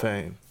Hall of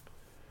Fame.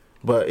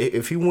 But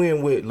if he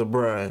win with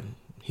LeBron,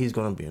 he's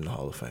gonna be in the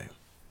Hall of Fame.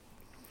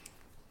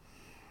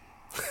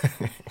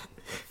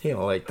 He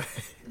don't like that.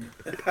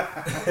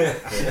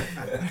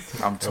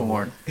 I'm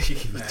torn.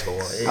 He's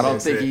torn. I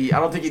don't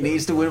think he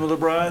needs to win with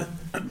LeBron,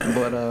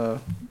 but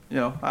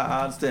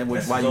I understand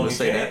why you would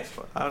say that.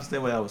 I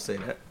understand why I would say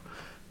that.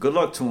 Good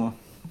luck to him.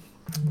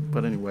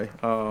 But anyway,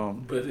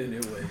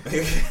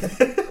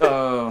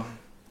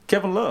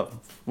 Kevin Love.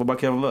 What about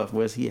Kevin Love?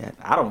 Where's he at?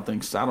 I don't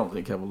think so. I don't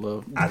think Kevin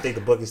Love. I think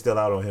the book is still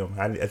out on him.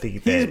 I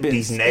think that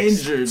these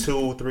next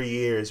 2-3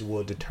 years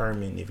will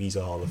determine if he's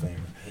a Hall of Famer.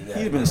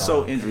 He's been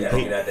so injured.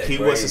 He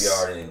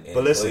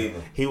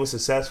was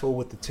successful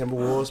with the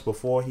Timberwolves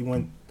before he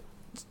went,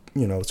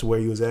 to where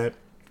he was at.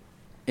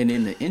 And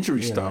then the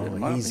injury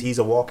started. He's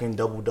a walking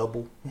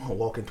double-double, a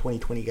walking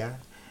 20-20 guy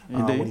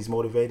when he's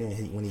motivated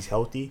and when he's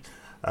healthy.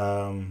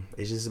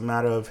 It's just a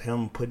matter of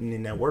him putting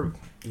in that work,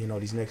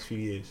 these next few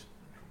years.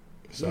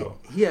 So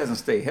he hasn't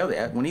stayed healthy.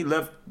 When he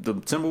left the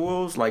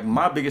Timberwolves, like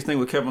my biggest thing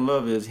with Kevin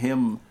Love is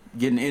him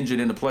getting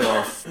injured in the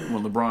playoffs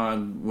when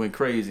LeBron went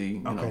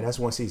crazy. Okay, that's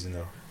one season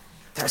though.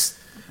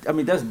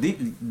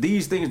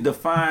 These things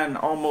define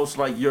almost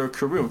like your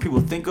career. When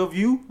people think of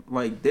you,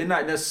 like they're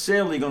not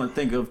necessarily going to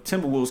think of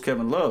Timberwolves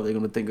Kevin Love. They're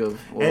going to think of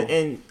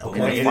and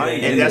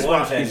that's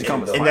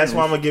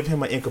why I'm gonna give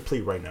him an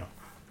incomplete right now.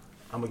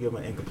 I'm gonna give him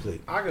an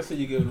incomplete. I can see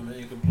you giving him an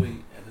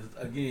incomplete, and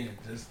again,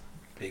 just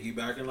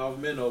piggybacking off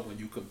Minnow, when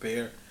you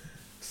compare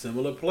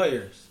similar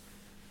players.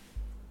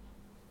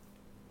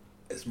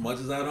 As much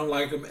as I don't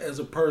like him as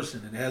a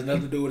person, and it has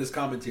nothing to do with his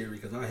commentary,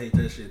 because I hate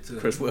that shit too.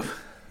 Chris Webber.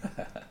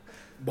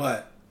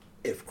 But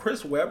if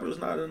Chris Webber's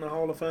not in the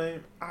Hall of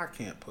Fame, I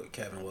can't put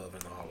Kevin Love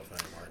in the Hall of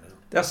Fame right now.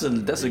 That's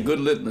a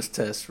good litmus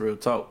test, real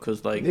talk,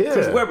 because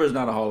Chris Webber's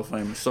not a Hall of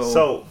Famer.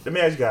 So let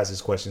me ask you guys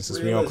this question, since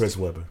we're on Chris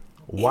Webber.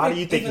 Why do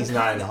you think he's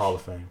not in the Hall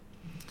of Fame?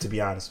 To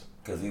be honest,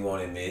 because he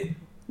won't admit.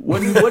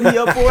 Wasn't he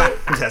up for it?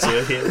 That's what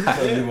it is.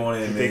 He won't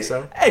admit. You think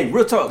so? Hey,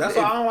 real talk. That's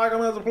why I don't like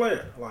him as a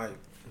player. Like,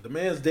 the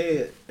man's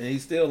dead, and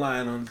he's still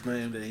lying on his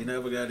name that he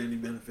never got any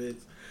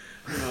benefits.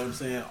 You know what I'm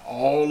saying?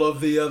 All of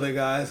the other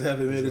guys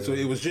have admitted to it.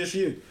 It was just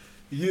you.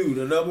 You,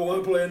 the number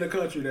one player in the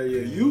country that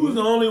year. You was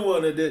the only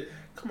one that did.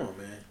 Come on,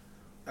 man.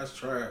 That's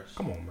trash.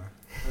 Come on, man.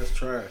 That's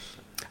trash.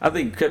 I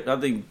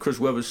think Chris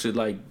Webber should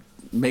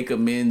make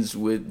amends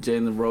with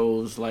Jalen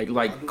Rose, like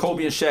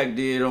Kobe and Shaq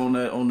did on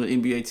the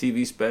NBA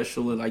TV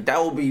special, and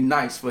that would be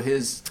nice for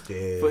his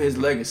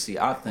legacy.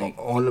 I think.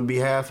 On the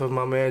behalf of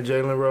my man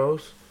Jalen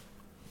Rose,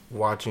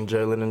 watching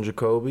Jalen and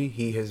Jacoby,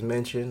 he has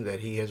mentioned that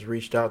he has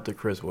reached out to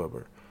Chris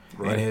Webber,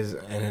 right,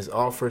 and has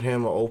offered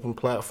him an open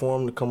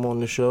platform to come on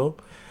the show,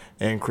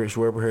 and Chris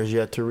Webber has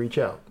yet to reach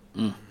out.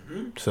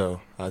 Mm-hmm. So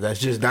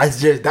that's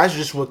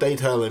just what they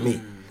telling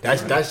me.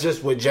 That's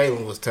just what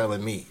Jalen was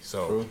telling me.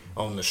 So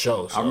on the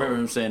show, I remember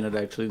him saying that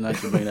actually.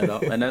 Nice to bring that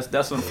up, and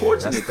that's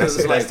unfortunate because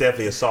that's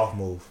definitely a soft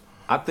move.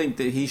 I think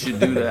that he should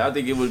do that. I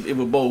think it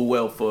would bode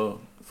well for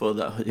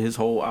his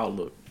whole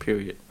outlook.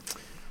 Period.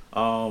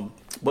 But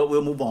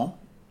we'll move on.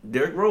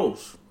 Derrick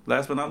Rose,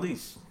 last but not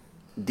least,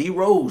 D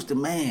Rose, the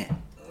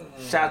man,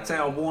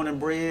 Chi-Town born and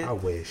bred. I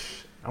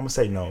wish. I'm going to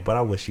say no, but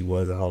I wish he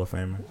was a Hall of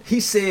Famer.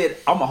 He said,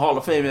 I'm a Hall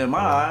of Famer in my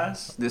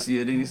eyes this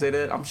year. Didn't he say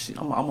that? I'm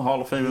a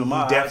Hall of Famer in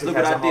my eyes. Look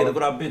what I did. Look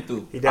what I've been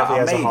through. He definitely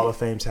has a Hall of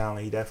Fame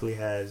talent. He definitely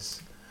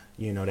has,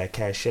 that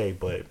cachet,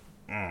 but...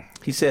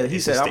 He said,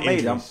 I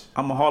made it.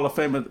 I'm a Hall of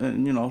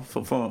Famer,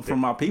 from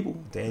my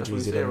people. The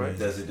injuries did right?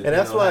 Does it depend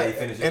on how he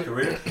finished his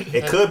career?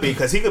 It could be,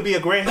 because he could be a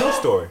Grant Hill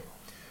story.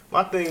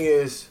 My thing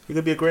is... He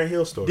could be a Grant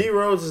Hill story. D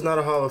Rose is not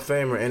a Hall of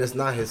Famer, and it's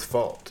not his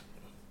fault.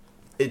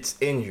 It's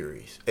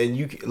injuries. And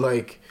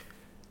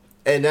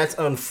and that's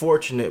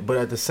unfortunate, but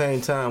at the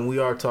same time, we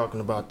are talking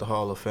about the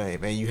Hall of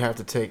Fame, and you have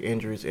to take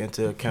injuries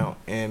into account.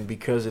 And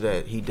because of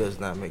that, he does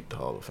not make the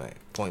Hall of Fame.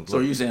 Point blank. So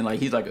you're saying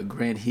he's like a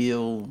Grant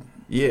Hill?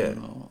 Yeah,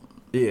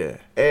 yeah,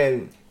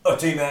 and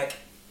T-Mac,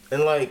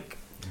 and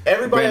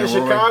everybody in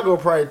Chicago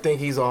probably think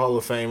he's a Hall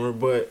of Famer,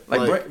 but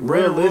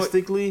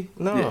realistically,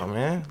 no,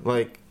 man.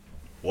 What?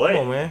 Come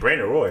on, man.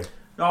 Brandon Roy.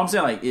 No, I'm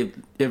saying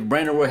if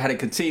Brandon Roy had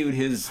continued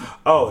his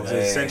his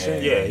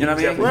ascension, yeah, you know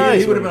what I mean? Right.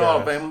 He would have been a Hall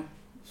of Famer.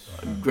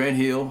 Grant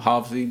Hill,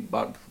 obviously,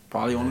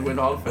 probably on the way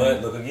to Hall of Fame.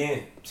 But look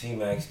again,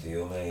 T-Mac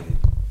still made it.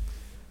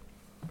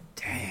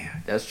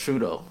 Damn, that's true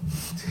though.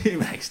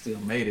 T-Mac still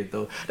made it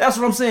though. That's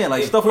what I'm saying.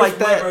 If Stuff Chris like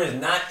that. Webber is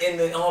not in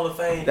the Hall of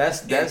Fame.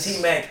 That's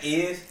T-Mac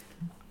is.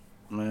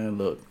 Man,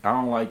 look, I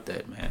don't like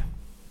that, man.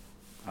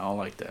 I don't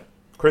like that.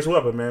 Chris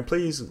Webber, man,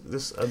 please,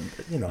 just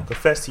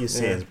confess to your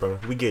sins, bro.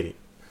 We get it.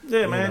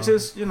 Yeah, man.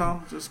 Just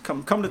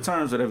come to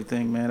terms with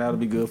everything, man. That'll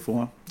be good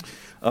for him.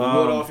 We would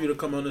offer you to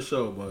come on the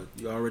show, but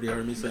you already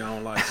heard me say I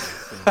don't like it.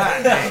 So.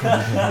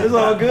 It's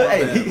all good.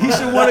 Hey, he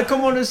should want to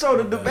come on the show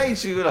to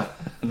debate you.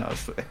 No,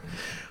 it's fair.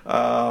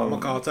 I'm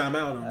gonna call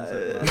timeout on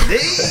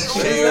this.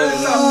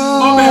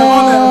 My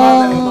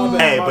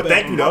bad. Hey, but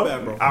thank you though.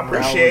 I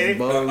appreciate it.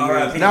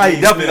 Nah, he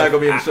definitely not gonna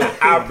be in the show.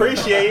 I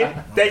appreciate it.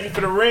 Thank you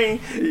for the ring.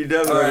 He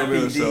definitely not gonna be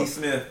in the R.I.P. show. D.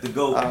 Smith, the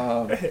GOAT.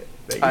 All Thank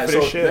you right,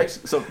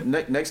 for so the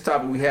shit. next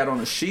topic we had on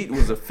the sheet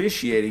was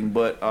officiating,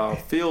 but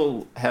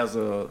Phil has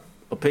a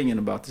opinion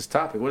about this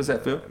topic. What is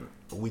that, Phil?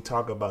 We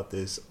talk about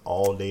this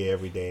all day,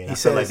 every day, and He I feel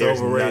said like it's there's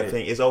overrated.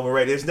 nothing. It's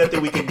overrated. There's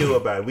nothing we can do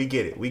about it. We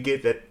get it. We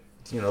get that.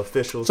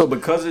 Officials. So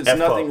because it's F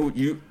nothing up.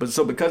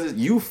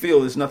 you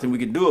feel there's nothing we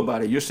can do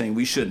about it, you're saying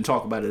we shouldn't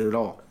talk about it at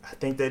all. I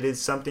think that it's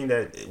something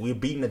that we're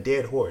beating a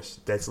dead horse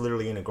that's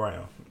literally in the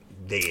ground,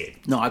 dead.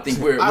 No, I think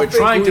we're I think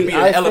trying to we- be an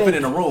I elephant think-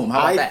 in the room.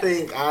 How about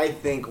that? I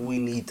think we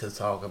need to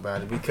talk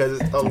about it because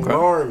it's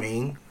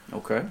alarming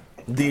Okay.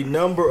 the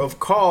number of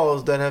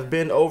calls that have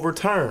been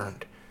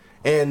overturned,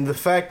 and the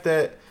fact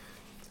that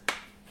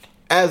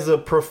as a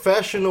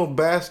professional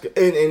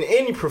in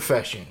any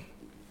profession,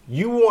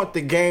 you want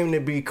the game to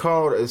be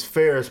called as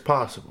fair as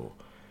possible.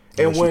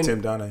 And Unless you're when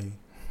Tim Donahue.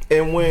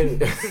 and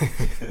when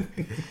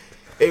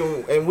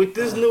and with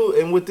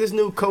this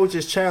new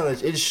coach's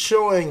challenge, it's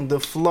showing the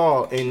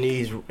flaw in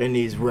these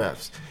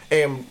refs.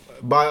 And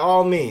by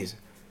all means,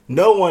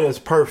 no one is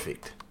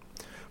perfect,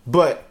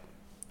 but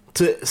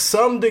to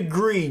some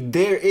degree,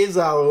 there is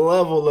a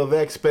level of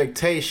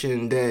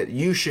expectation that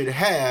you should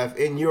have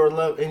in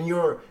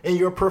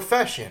your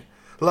profession.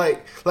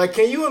 Like,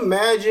 can you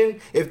imagine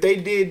if they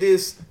did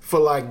this for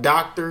like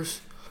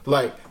doctors?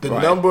 Like the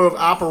Right. number of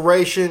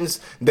operations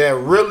that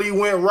really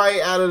went right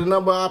out of the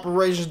number of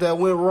operations that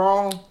went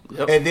wrong.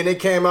 Yep. And then it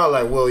came out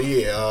like, well,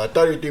 yeah,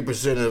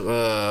 33%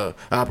 of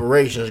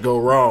operations go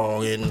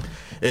wrong and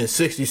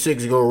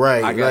 66 go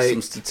right. I got like,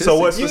 some statistics. So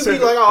what's you'd be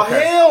specific? like, oh,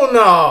 okay. hell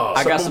no.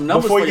 I got some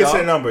numbers Before for you get to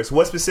y'all. the numbers,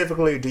 what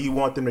specifically do you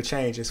want them to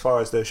change as far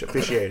as the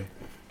officiating?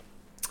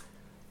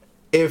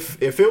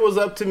 If it was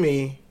up to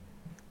me,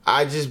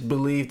 I just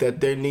believe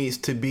that there needs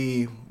to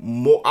be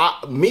more.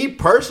 Me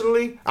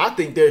personally, I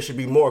think there should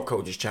be more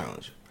coaches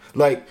challenge.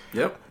 Like,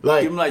 Yep.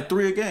 like, give him like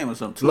 3 a game or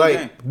something. 2 a game.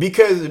 like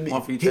because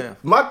One for each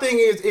half. my thing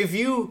is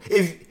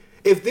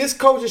if this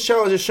coach's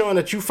challenge is showing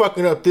that you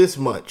fucking up this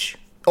much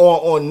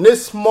on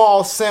this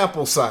small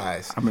sample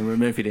size. I remember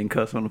Memphis didn't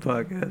cuss on the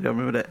podcast. Y'all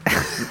remember that?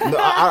 No,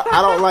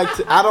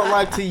 I don't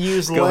like to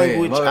use Go ahead.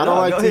 language. Well, I don't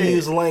no, like go to ahead.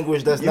 use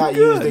language that's You not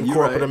good. used in You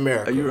corporate right.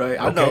 America. You're right.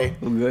 I Okay.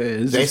 know. Go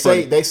ahead. It's They just say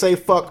funny. they say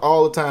fuck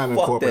all the time in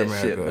Fuck corporate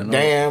that shit, America. man.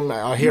 Damn,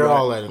 I hear You're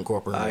all right. that in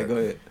corporate All right,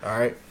 America. go ahead. All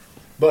right,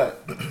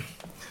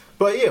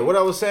 but yeah, what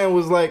I was saying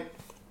was like,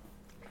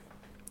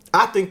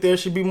 I think there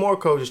should be more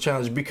coaches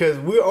challenge because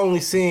we're only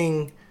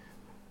seeing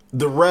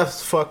the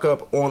refs fuck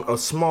up on a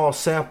small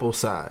sample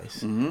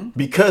size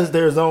because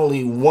there's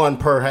only one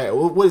per half.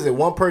 What is it?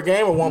 One per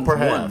game or one per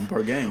half? One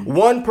per game.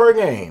 One per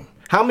game.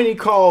 How many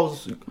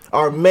calls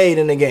are made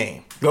in a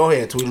game? Go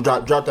ahead, tweet.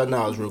 Drop that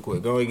knowledge real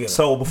quick. Go ahead, get it.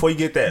 So before you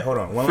get that, hold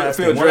on. One last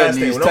Phil thing. One Dredden last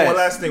thing. needs No, one tats.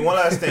 last thing. One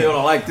last thing. Phil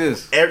don't like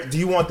this. Do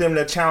you want them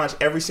to challenge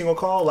every single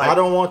call? Like I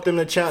don't want them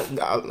to challenge.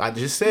 I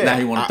just said. Now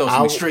he want to throw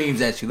some I-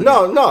 extremes at you. Look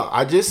No, no.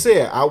 I just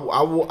said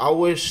I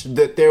wish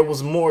that there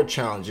was more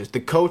challenges.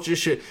 The coaches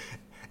should,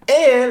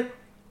 and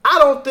I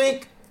don't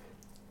think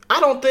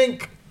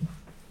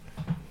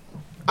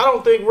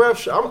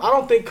refs. I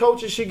don't think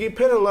coaches should get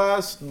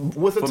penalized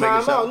with a For making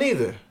timeout shots?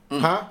 neither.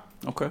 Huh?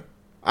 Okay.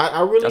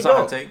 I really That's all I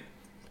don't. take.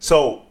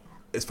 so.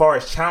 As far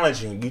as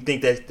challenging, you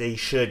think that they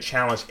should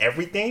challenge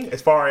everything? As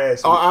far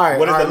as Oh, all right,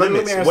 what are all the right, let me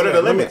limits? answer What are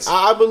that. the limits?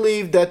 I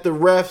believe that the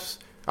refs.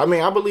 I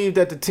believe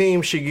that the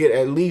team should get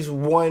at least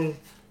one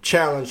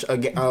challenge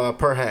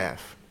per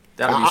half.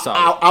 That'll be I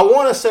solid.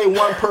 want to say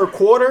one per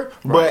quarter,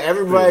 but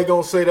everybody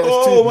gonna say that's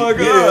Oh too. my God,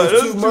 that's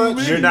that's too too much.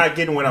 many. You're not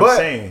getting what I'm But-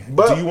 saying.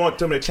 but- Do you want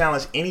them to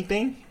challenge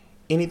anything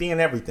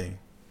and everything?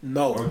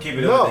 No. Or keep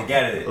it No. up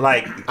together.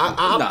 Like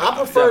I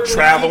prefer them to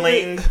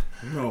traveling. keep it-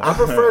 I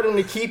prefer them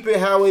to keep it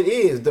how it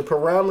is. The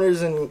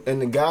parameters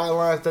and the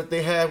guidelines that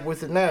they have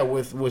with it now,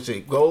 with what's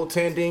it,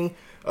 goaltending,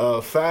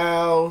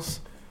 fouls.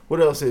 What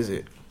else is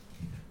it?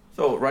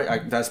 So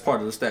that's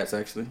part of the stats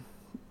actually.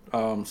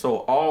 So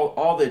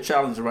all their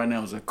challenges right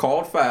now is a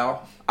called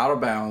foul, out of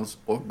bounds,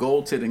 or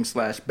goaltending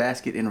 /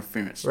 basket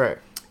interference. Right.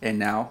 And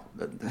now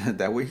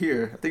that we're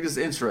here, I think this is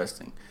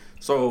interesting.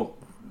 So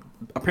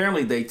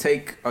apparently they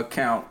take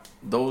account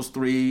those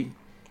three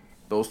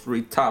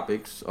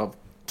topics of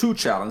 2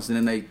 challenges,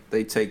 and then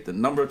they take the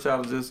number of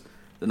challenges,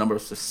 the number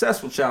of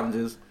successful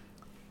challenges,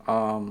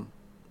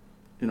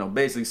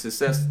 basically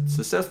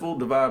successful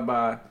divided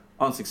by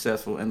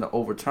unsuccessful, and the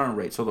overturn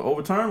rate. So the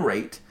overturn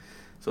rate,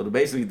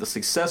 basically the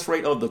success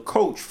rate of the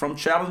coach from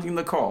challenging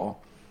the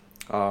call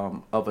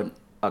of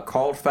a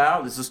called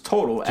foul. This is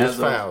total Just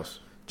fouls.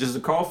 Just a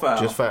call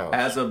foul. Just fouls.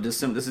 As of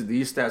December,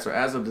 these stats are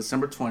as of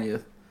December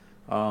 20th.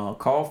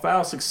 Call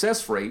foul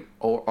success rate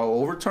or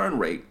overturn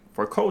rate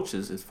for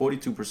coaches is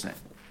 42%.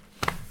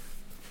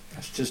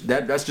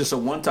 That's just a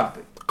one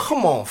topic.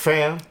 Come on,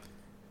 fam.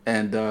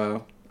 And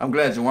I'm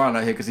glad Juwan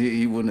not here because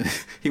he wouldn't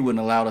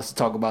allow us to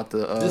talk about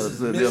the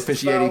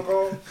officiating.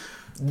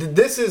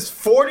 This is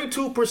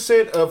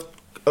 42% of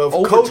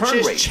Overturn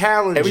coaches rate.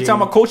 challenging. Every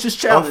time a coach is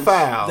challenged, a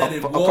foul. That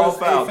it a was call a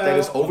foul, foul, that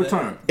is or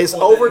overturned. It's or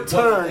that it wasn't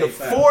overturned. a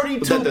foul.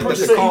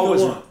 42%. The call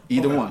was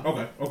either Okay, one.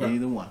 okay.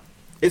 Either one.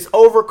 It's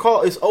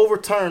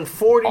overturned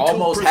 42%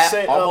 Almost half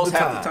of the the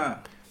time. time.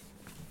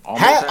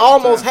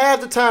 Almost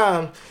half the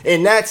time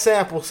in that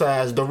sample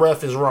size, the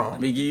ref is wrong.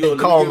 Let me give you, and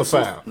calling the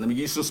foul. Let me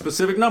give you some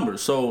specific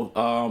numbers. So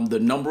the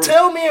number of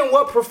Tell me in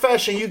what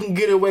profession you can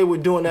get away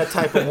with doing that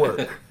type of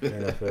work.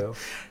 NFL.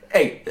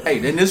 Hey,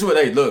 and this is what,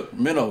 look,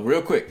 Minnow,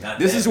 real quick. Not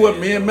This that is what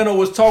bad, me and though. Minnow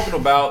was talking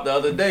about the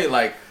other day.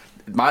 Like,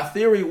 my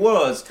theory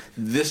was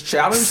this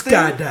challenge thing.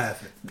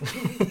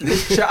 Skydiving.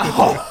 This challenge.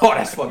 Oh,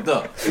 that's fucked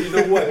up. You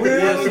know what?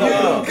 That's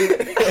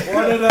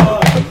fucked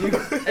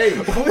up. Hey,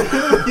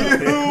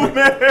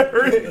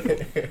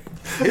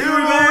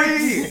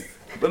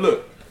 but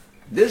look,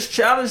 this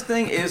challenge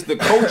thing is the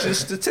coach's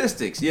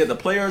statistics. Yeah, the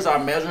players are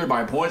measured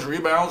by points,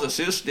 rebounds,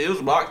 assists,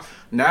 steals, blocks.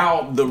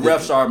 Now the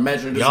refs are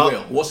measured as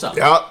well. What's up?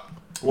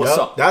 What's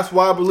up? That's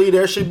why I believe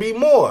there should be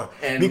more.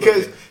 And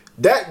because look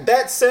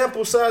that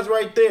sample size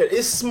right there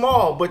is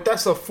small, but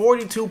that's a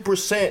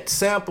 42%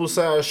 sample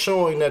size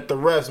showing that the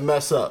refs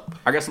mess up.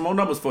 I got some more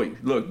numbers for you.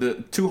 Look, the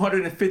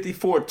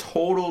 254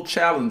 total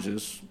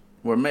challenges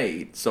were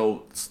made.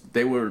 So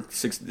they were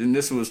and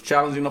this was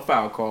challenging a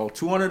foul call.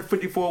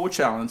 254 were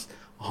challenged.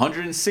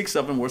 106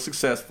 of them were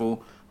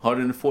successful.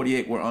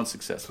 148 were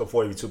unsuccessful. So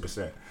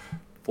 42%.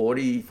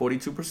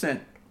 42%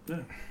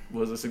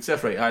 was a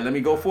success rate. All right, let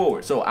me go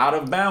forward. So out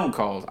of bounds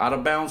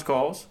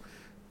calls,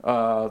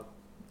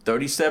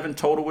 37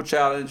 total were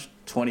challenged,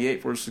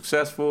 28 were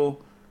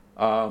successful,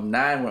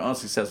 9 were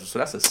unsuccessful. So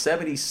that's a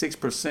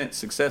 76%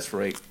 success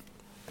rate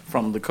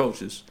from the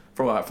coaches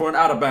for an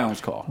out of bounds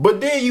call.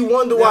 But then you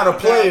wonder why the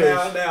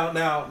players.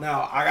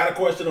 Now, I got a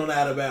question on the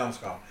out of bounds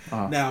call.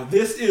 Now,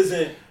 this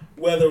isn't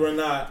whether or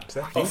not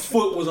a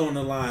foot was on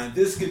the line.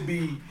 This could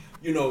be,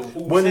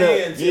 whose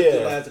hands hit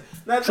the last.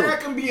 Now,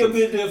 that can be a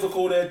bit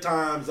difficult at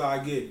times,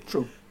 I get it.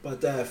 True. But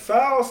that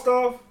foul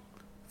stuff,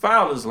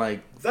 Foul is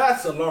like,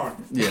 that's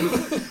alarming. yeah.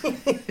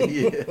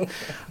 Yeah.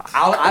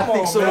 I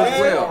think so man. as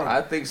well.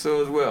 I think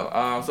so as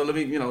well. So let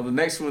me, the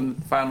next one,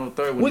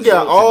 third one. We is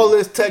got goaltending. all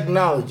this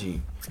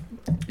technology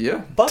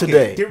Yeah. Fuck it.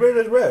 today. Get rid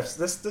of the refs.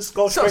 Let's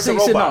go So, straight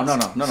to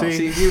robots. no.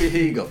 See? See,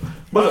 here you go.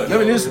 But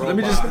look, let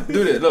me just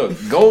do this. Look,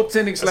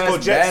 goaltending go /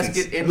 Jetsons.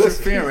 basket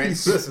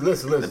interference.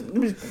 Listen. Let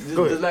me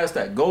Go ahead. the last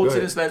that.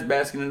 Goaltending /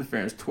 basket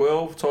interference.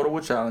 12 total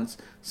were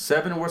challenged.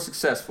 7 were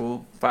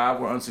successful. 5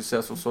 were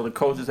unsuccessful. So the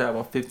coaches have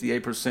a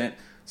 58%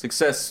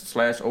 success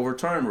 /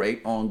 overturn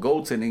rate on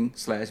goaltending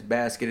 /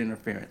 basket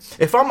interference.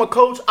 If I'm a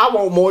coach, I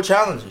want more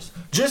challenges.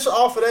 Just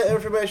off of that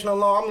information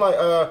alone, I'm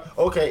like,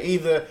 okay,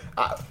 either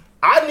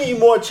I need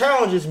more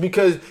challenges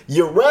because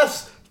your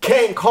refs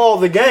can't call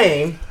the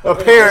game,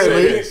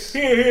 apparently.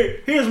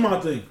 Here's my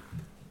thing.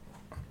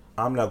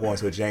 I'm not going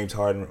to a James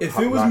Harden If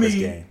it was Rockets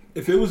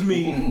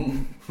me,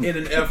 game. in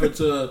an effort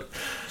to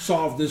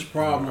solve this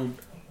problem,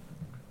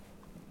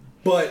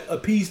 but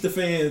appease the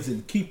fans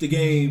and keep the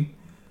game,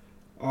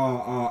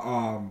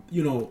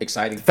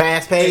 Exciting.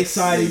 Fast pace.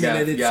 exciting You gotta-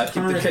 at you gotta its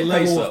keep the current pace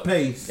level up. of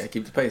pace, Gotta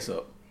keep the pace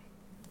up.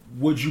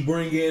 would you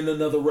bring in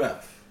another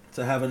ref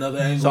to have another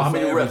angle? So how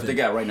many for refs everything?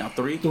 they got right now?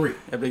 3? Three.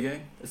 Every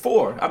game?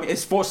 4. I mean,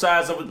 it's 4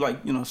 sides of it. Like,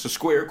 it's a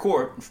square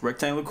court, it's a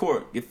rectangular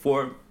court. Get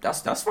 4.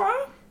 That's fine.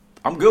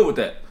 I'm good with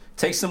that.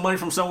 Take some money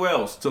from somewhere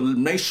else to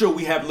make sure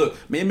we have. Look,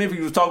 me and Memphis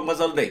was talking about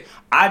this other day.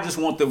 I just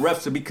want the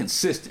refs to be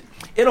consistent.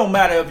 It don't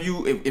matter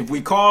if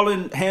we call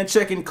in hand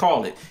checking,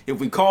 call it. If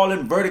we call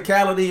in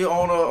verticality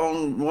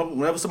on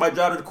whenever somebody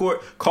drives to the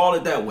court, call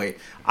it that way.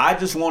 I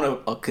just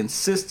want a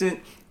consistent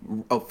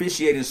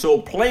officiating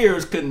so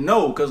players can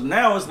know. Because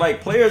now it's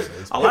like players,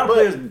 a lot of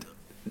players,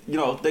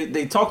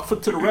 they talk to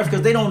the refs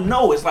because they don't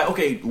know. It's like,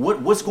 okay,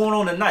 what's going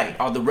on tonight?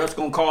 Are the refs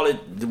gonna call it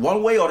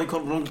one way, or are they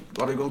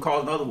gonna call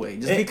it another way?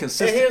 Just be And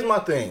consistent. here's my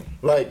thing.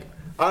 Like,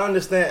 I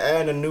understand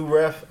adding a new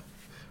ref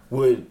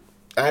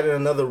adding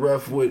another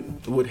ref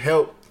would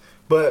help.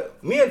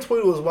 But me and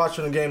Tweety was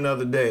watching the game the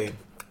other day,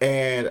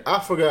 and I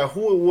forgot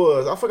who it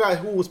was. I forgot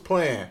who was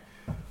playing.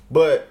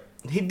 But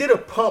he did a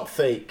pump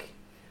fake.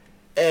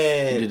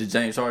 And Did the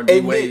James Harden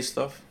D-Wade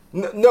stuff?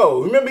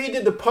 No, remember he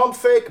did the pump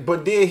fake,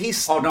 but then he Oh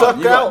stuck no, you're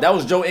right. out. That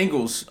was Joe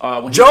Ingles.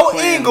 When he Joe was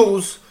playing-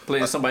 Ingles.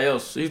 playing somebody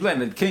else. He was playing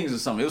the Kings or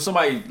something. It was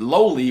somebody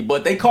lowly,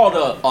 but they called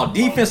a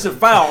defensive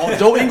foul on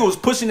Joe Ingles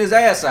pushing his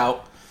ass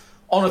out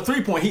on a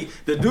 3-point.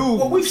 The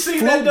dude we've seen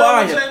flew that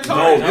by done with him. James No,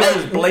 Harden. this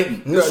was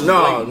blatant. This was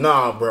blatant.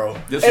 Nah, bro.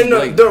 This and was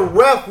blatant. the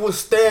ref was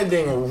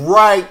standing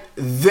right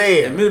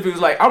there. And Minifee was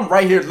like, I'm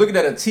right here looking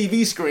at a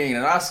TV screen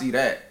and I see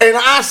that. And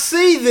I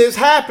see this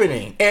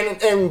happening,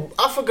 and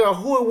I forgot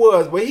who it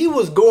was, but he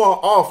was going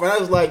off, and I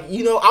was like,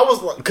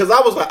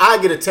 I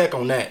get a tech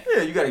on that.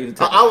 Yeah, you gotta get a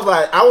tech. I was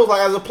like,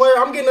 as a player,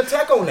 I'm getting a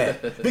tech on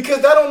that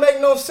because that don't make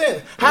no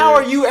sense. How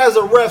are you as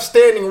a ref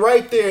standing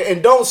right there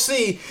and don't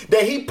see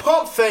that he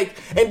pump faked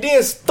and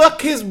then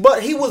stuck his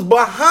butt? He was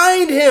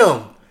behind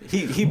him.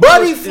 He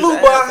Buddy pushed his flew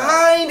ass out.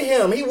 behind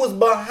him. He was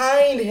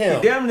behind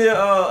him. He damn near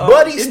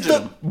Buddy injured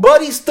stuck. him.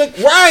 Buddy stuck.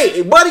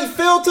 Right. Buddy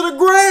fell to the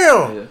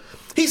ground. Yeah.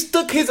 He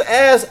stuck his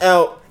ass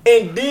out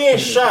and then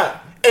shot.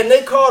 And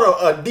they called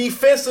a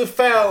defensive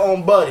foul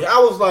on Buddy. I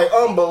was like,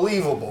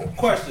 unbelievable.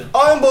 Question.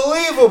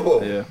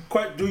 Unbelievable. Yeah.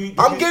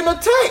 I'm getting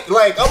attacked.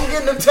 Like, I'm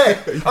getting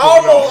attacked.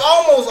 I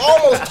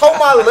almost tore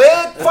my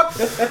leg.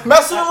 Fuck,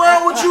 messing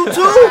around with you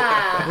too?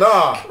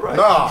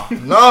 Nah.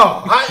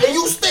 And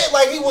you stand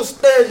like he was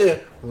standing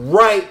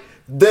right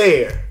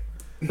there.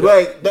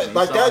 Like that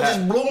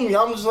just blew me.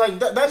 I'm just like,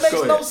 that makes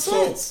no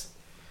sense.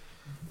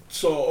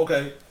 So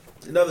okay,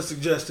 another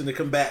suggestion to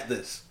combat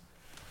this.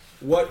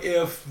 What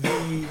if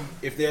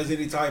there's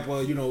any type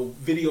of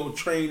video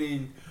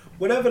training,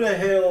 whatever the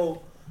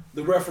hell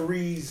the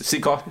referees Sea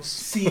caucus.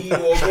 see or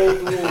go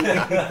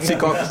through, Sea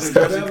caucus.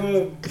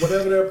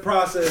 whatever their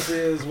process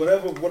is,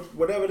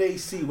 whatever they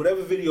see,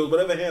 whatever videos,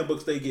 whatever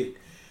handbooks they get,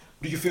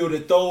 do you feel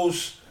that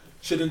those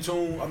should in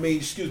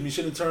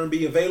turn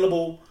be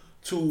available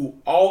to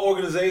all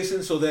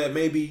organizations so that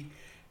maybe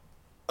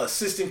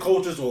assistant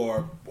coaches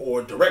or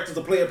directors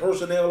of player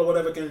personnel or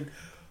whatever can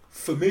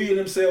familiar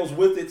themselves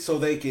with it so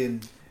they can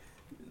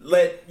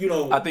let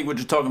I think what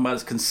you're talking about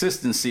is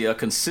consistency, a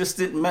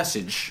consistent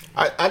message.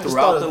 I just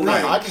throughout thought the league.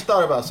 I just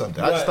thought about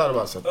something.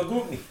 A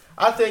group me.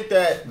 I think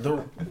that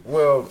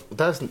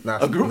that's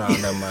not group. No,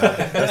 never mind.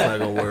 That's not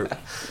gonna work.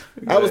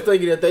 I was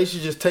thinking that they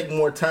should just take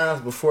more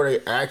times before they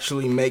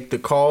actually make the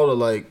call to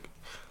like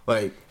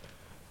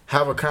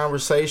have a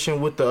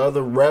conversation with the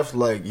other refs.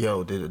 Like,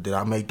 yo, did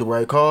I make the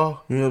right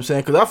call? You know what I'm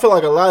saying? Because I feel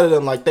like a lot of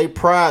them, like, they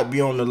pride be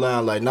on the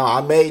line. Like, no,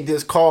 I made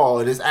this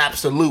call and it's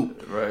absolute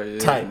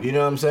type. You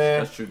know what I'm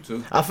saying? That's true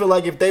too. I feel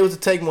like if they was to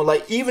take more,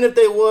 like, even if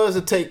they was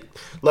to take,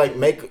 like,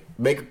 make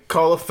a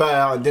call a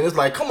foul, and then it's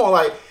like, come on,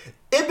 like,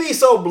 it be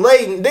so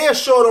blatant. They'll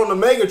show it on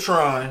the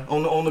Megatron,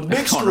 on the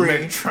big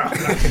screen.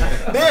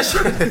 They'll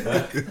show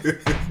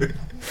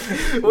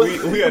We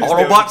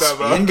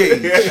Autobots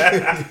engage.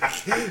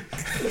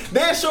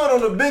 They'll show it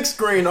on the big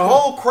screen. The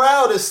whole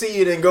crowd will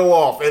see it and go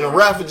off, and the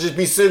ref would just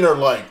be sitting there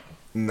like,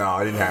 No,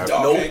 I didn't have.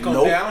 Dog, can't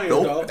come down here,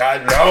 dog.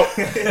 I know.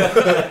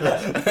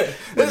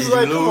 It's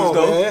like, come on,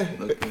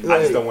 man. I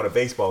just don't want a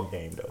baseball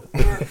game though.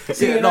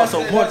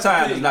 So more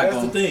time is not that's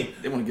going. the thing.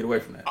 They want to get away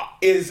from that.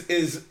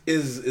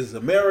 Is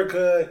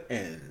America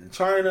and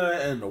China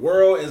and the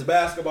world as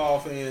basketball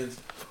fans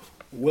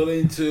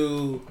willing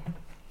to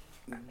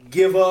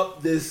give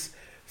up this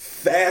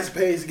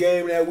fast-paced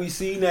game that we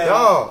see now?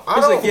 No,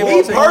 I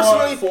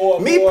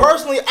don't. Me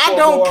personally, I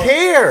don't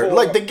care.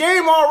 Like, the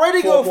game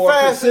already go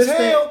fast as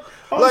hell.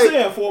 I'm Like,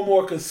 saying for a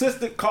more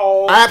consistent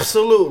call.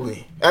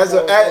 absolutely. As a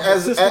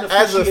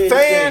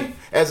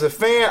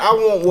fan, I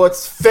want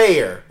what's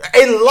fair.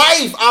 In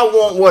life, I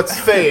want what's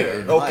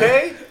fair.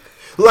 Okay.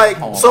 Like,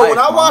 so when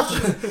I watch,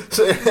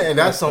 and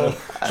that's on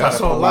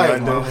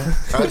life, man.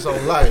 That's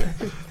on life.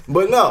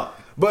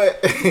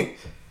 But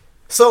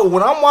so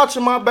when I'm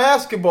watching my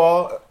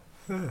basketball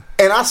and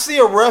I see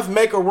a ref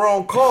make a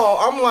wrong call,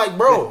 I'm like,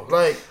 bro,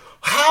 like,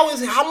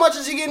 how much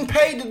is he getting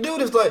paid to do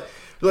this?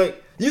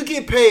 Like you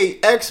get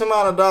paid X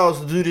amount of dollars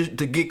to do this,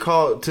 to get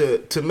called,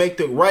 to make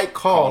the right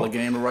call. Call the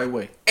game the right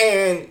way.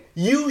 And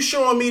you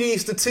showing me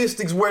these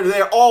statistics where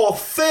they're all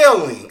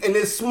failing in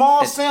this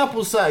small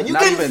sample size. You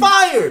getting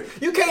fired.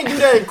 You can't do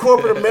that in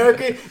corporate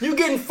America. You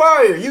getting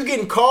fired. You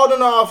getting called in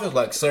the office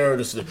like, sir,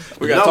 this is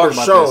We gotta talk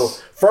about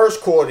this.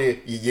 First quarter,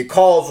 your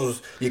calls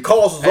was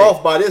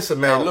off by this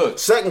amount. Look.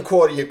 Second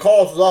quarter, your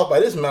calls was off by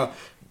this amount.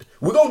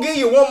 We're gonna give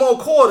you one more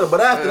quarter,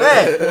 but after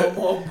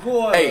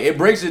that, Hey, it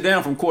breaks it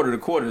down from quarter to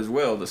quarter as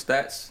well. The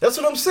stats. that's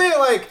what I'm saying.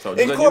 Like, So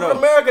just in let you corporate know.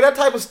 America, that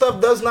type of stuff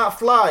does not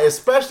fly,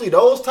 especially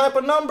those type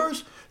of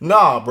numbers.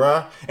 Nah,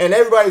 bruh. And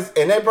everybody's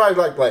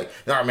like,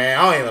 nah, man,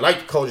 I don't even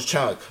like the coach's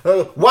challenge.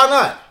 Why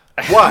not?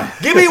 Why?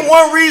 Give me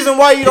one reason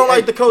why you don't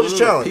like the coach's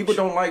challenge. People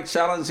don't like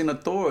challenging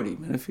authority,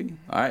 man.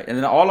 All right, and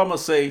then all I'm gonna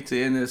say to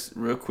end this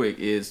real quick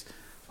is,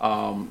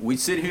 we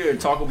sit here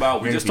and talk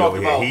about. We just talked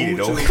about who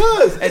to.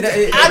 Because And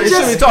it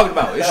should be talked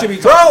about. It should be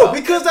talked bro, about.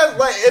 because that's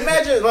like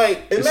imagine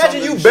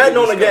something you that betting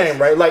should on be a game,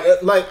 right?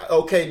 Like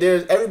okay,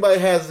 there's everybody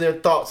has their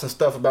thoughts and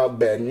stuff about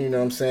betting. You know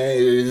what I'm saying?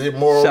 Is it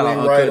morally Shout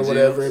out right or Uncle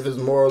whatever? Jim's. If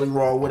it's morally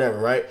wrong, whatever,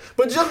 right?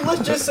 But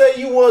let's just say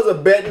you was a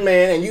betting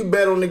man and you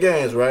bet on the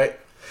games, right?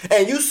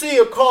 And you see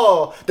a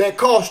call that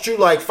cost you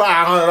like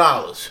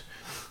 $500,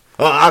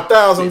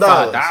 $1,000,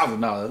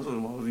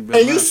 $5,000.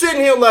 and you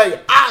sitting here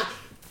like,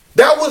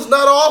 that was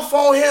not off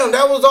on him.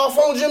 That was off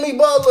on Jimmy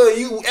Butler.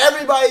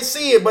 Everybody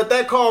see it, but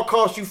that call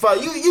cost you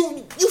 $5.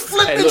 You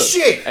flipping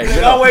shit. Hey,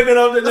 And I'm waking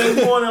up the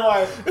next morning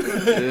like,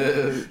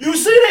 you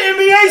see the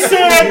NBA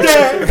said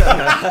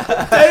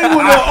that they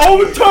would have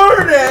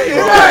overturned that.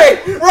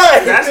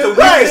 Right. That's the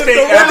right. weakest thing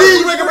And ever. then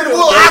you make up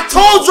well, I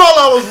told y'all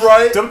I was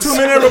right. Them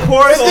 2-minute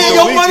reports. And then are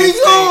your the money's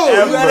weakest thing gone.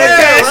 ever. You gotta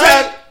cash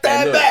out And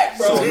that look, back,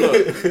 bro. So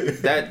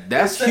look,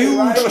 that's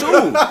huge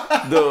too.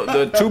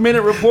 The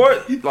 2-minute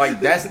report,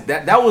 like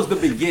that was the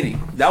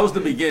beginning. That was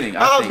the beginning.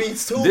 I'll think. be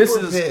super this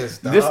is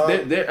pissed, this.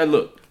 dog.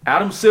 Look,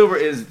 Adam Silver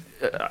is.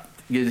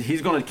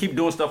 He's going to keep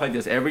doing stuff like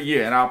this every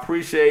year, and I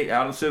appreciate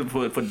Adam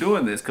Silver for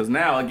doing this because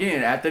now,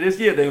 again, after this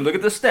year, they can look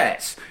at the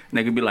stats and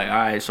they can be like, all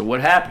right, so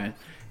what happened?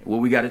 Well,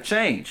 we got to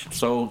change.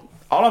 So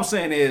all I'm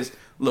saying is,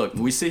 look,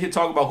 we sit here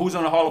talking about who's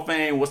on the Hall of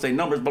Fame, what's their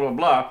numbers, blah, blah,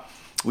 blah.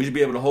 We should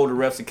be able to hold the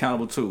refs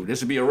accountable, too. There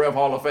should be a ref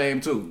Hall of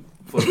Fame, too.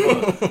 You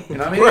know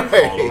what I mean?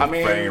 Right. I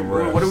mean,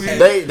 what do we...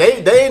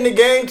 They in the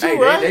game, too,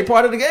 right? They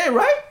part of the game,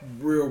 right?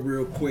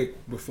 Real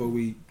quick before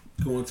we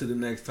go into the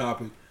next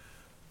topic.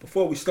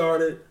 Before we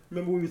started,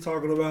 remember we were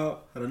talking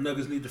about how the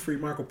Nuggets need to free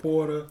Michael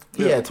Porter?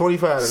 He had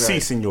 25 tonight. Si,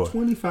 senor.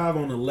 25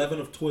 on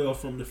 11 of 12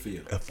 from the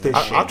field.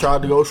 I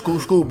tried to go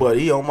school, but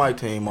he on my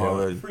team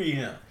already. Free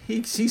him.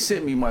 He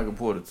sent me Michael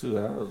Porter, too.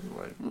 I was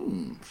like,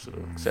 should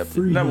have accepted.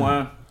 Free Never him.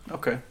 mind.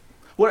 Okay.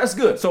 Well, that's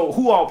good. So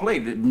who all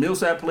played?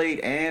 Millsap played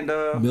and...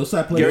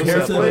 Millsap played Gary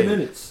Harris 27 played?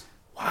 minutes.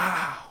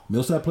 Wow.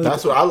 Millsap played.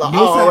 That's what I Millsap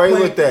already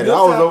played- looked at it. I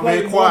Millsap was over played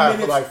here more quiet for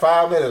minutes- like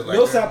 5 minutes. Like,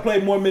 Millsap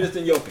played more minutes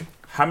than Jokic.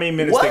 How many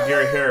minutes did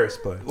Gary Harris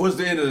play? What was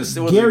the end of this?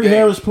 What was Gary the game?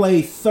 Harris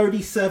played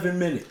 37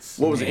 minutes.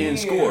 What was the end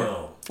score?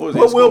 What was the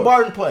what end Will score?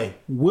 Barton play?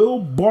 Will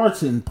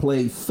Barton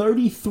played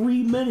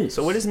 33 minutes.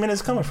 So where this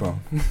minutes coming from?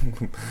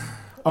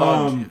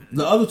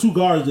 The other two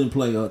guards didn't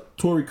play.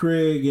 Torrey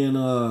Craig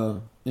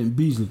and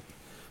Beasley,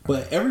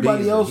 but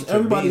everybody Beasley. He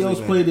took Beasley else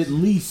played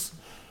minutes.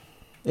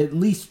 at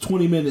least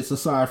 20 minutes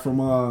aside from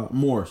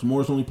Morris.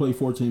 Morris only played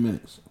 14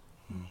 minutes.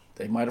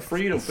 They might have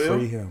freed him, Phil.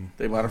 Free him.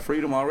 They might have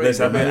freed him already.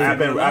 Listen,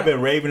 I've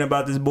been raving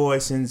about this boy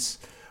since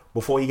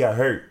before he got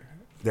hurt.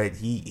 That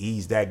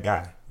he's that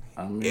guy.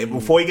 I mean,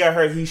 Before he got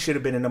hurt, he should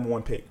have been the number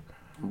one pick.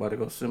 I'm about to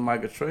go send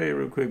Mike a trade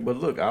real quick. But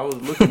look, I was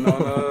looking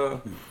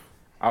on.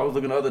 I was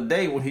looking the other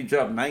day when he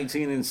dropped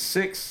 19 and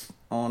 6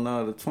 on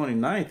the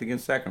 29th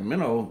against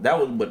Sacramento. That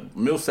was, but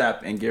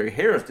Millsap and Gary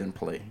Harris didn't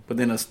play. But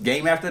then a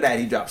game after that,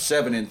 he dropped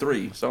 7 and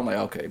 3. So I'm like,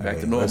 okay, back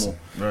to normal. Listen,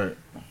 Right.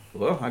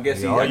 Well, I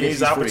guess all I he guess needs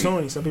he's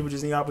opportunity. free. Some people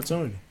just need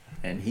opportunity.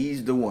 And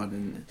he's the one.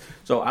 And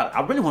so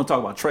I really want to talk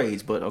about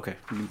trades, but okay,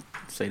 let me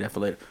say that for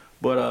later.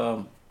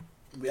 But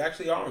We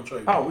actually are on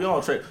trade. we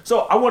all trade.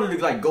 So I wanted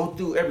to like go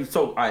through every.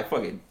 So all right,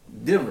 fuck it.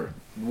 Denver.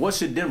 What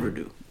should Denver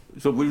do?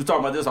 So we were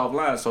talking about this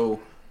offline.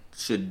 So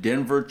should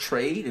Denver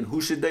trade, and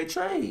who should they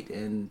trade?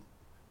 And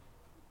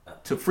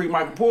to free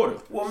Michael Porter.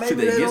 Well, should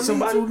maybe they get don't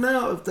somebody? need to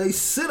now if they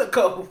sit a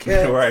couple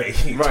cats. Right.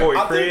 Torrey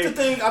I Craig.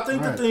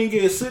 think the thing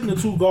is sitting the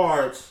two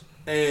guards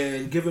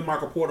and giving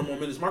Michael Porter more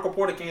minutes. Michael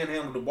Porter can't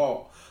handle the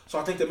ball, so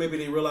I think that maybe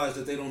they realize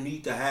that they don't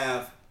need to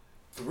have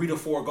 3 to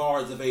 4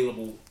 guards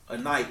available a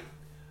night.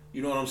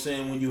 You know what I'm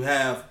saying? When you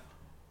have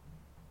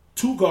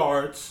 2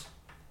 guards,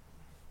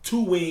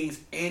 2 wings,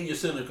 and your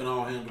center can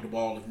all handle the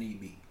ball if need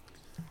be.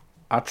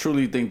 I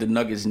truly think the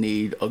Nuggets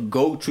need a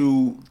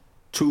go-to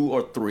 2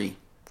 or 3.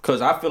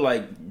 Because I feel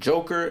like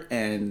Joker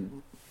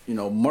and,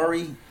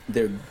 Murray,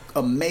 they're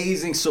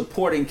amazing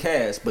supporting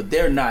cast, but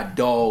they're not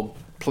dog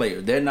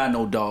players. They're not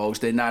no dogs.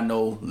 They're not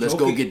no, let's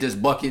go get this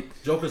bucket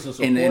Joker's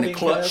a in the supporting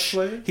clutch. cast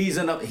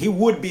player? He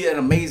would be an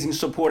amazing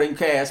supporting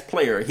cast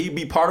player. He'd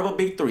be part of a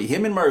big 3.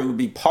 Him and Murray would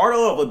be part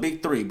of a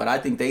big 3, but I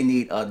think they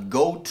need a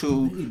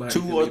go-to Anybody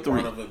 2 can or be 3.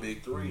 part of a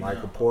big 3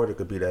 Michael now. Porter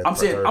could be that. I'm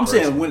saying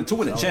person. to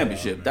win a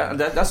championship.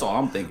 That's all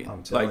I'm thinking.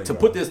 I'm telling Like to you.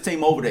 put this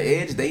team over the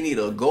edge, they need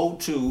a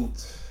go-to.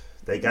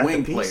 They got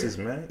wing the pieces,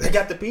 player. man. They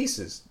got the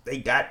pieces. They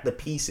got the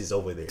pieces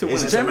over there. To win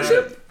It's a just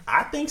championship? matter-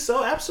 I think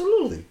so.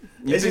 Absolutely.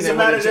 You It's think just they a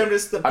matter win of the them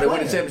just the Are they winning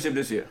plan. the championship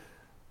this year?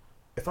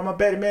 If I'm a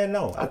betting man,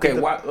 no. I Okay, think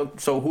the- why?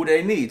 So who do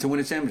they need to win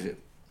the championship?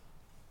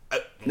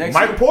 Next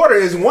Michael year. Porter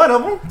is one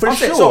of them for I'm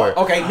saying, sure.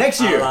 so, okay,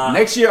 next year.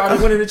 Next year, are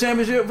they winning the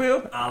championship,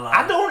 Bill?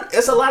 I don't.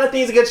 It's a lot of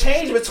things that get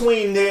changed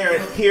between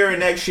here and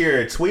next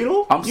year.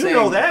 Tweedle, I'm you saying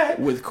know that.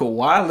 with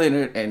Kawhi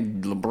Leonard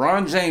and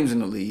LeBron James in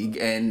the league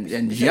and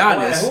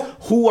Giannis,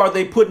 who are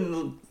they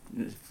putting?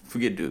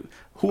 Forget dude.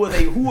 Who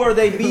are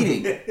they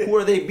beating? Who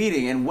are they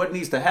beating? And what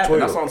needs to happen?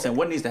 That's all I'm saying.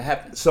 What needs to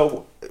happen?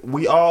 So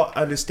we all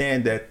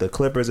understand that the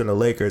Clippers and the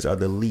Lakers are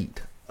the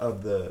elite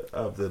of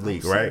the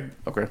league, right?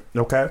 Okay.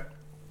 Okay.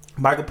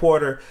 Michael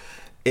Porter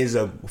is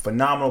a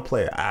phenomenal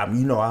player.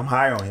 I'm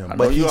high on him, know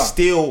but you he's are.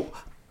 still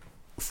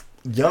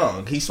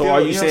young. He's So still,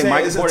 are you know what saying I'm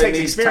Michael It's- it Porter takes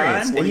needs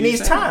experience. time? What He are you needs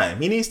saying?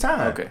 time. He needs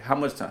time. Okay. How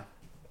much time?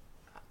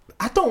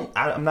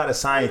 I'm not a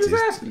scientist.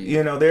 asking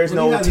you. There's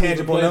Well, he no hasn't even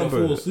tangible played a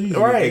number. full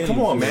season. Right? He Come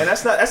can't on, even- man.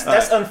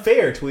 That's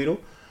unfair, Tweedle.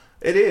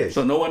 It is.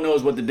 So no one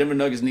knows what the Denver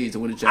Nuggets need to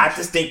win the I championship.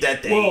 just think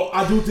that they. Well,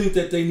 I do think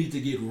that they need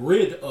to get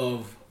rid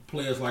of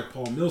players like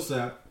Paul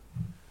Millsap.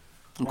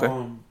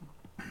 Okay.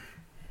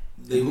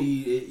 They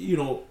need,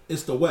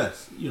 it's the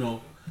West. They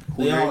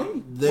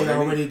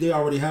they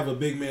already have a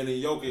big man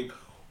in Jokic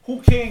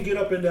who can get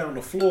up and down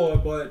the floor,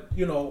 but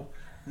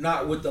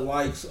not with the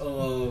likes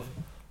of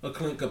a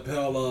Clint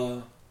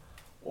Capella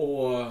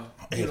or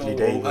Anthony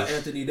Davis. a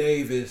Anthony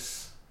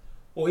Davis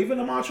or even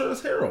a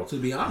Montrezl Harrell. To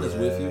be honest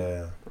with you,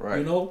 Yeah.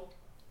 Right.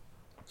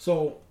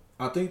 So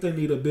I think they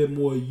need a bit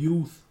more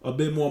youth, a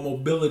bit more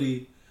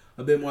mobility,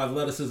 a bit more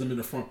athleticism in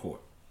the front court.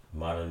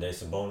 Modern day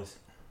Sabonis.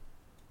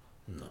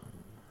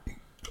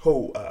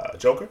 Who?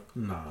 Joker?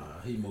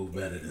 Nah, he moved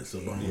better than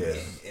Sabonis.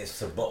 Yeah.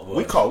 It's Sabonis.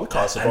 We call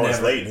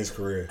Sabonis late in his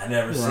career. I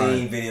never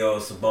seen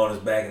videos of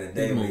Sabonis back in the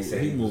day when he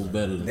said he moved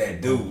better than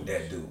that dude.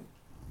 That dude.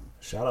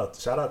 Shout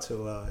out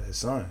to his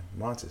son,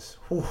 Montes.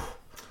 Whew.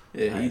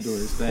 Yeah, he doing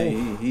his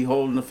thing. He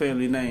holding the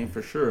family name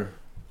for sure.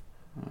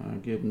 I'll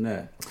give him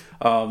that.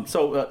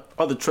 So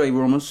other trade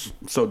rumors.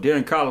 So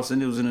Darren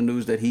Collison, it was in the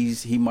news that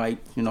he might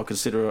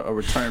consider a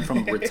return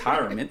from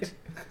retirement.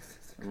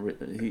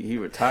 He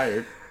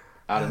retired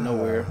out of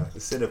nowhere. The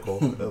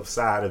cynical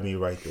side of me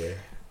right there.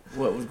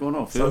 What was going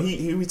on, Phil? So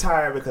he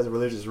retired because of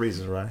religious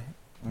reasons, right?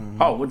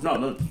 Mm-hmm. Oh, well,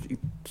 no,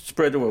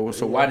 spread the word.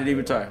 So why did he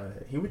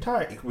retire? He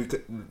retired.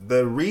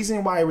 The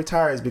reason why he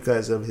retired is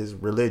because of his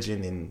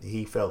religion, and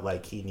he felt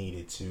like he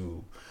needed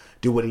to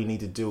do what he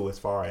needed to do as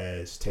far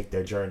as take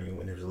that journey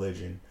in his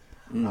religion.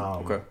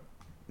 Okay.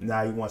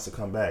 Now he wants to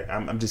come back.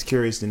 I'm just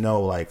curious to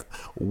know, like,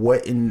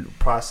 what in the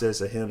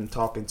process of him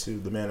talking to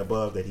the man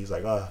above that he's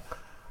like,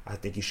 I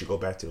think you should go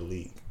back to the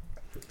league.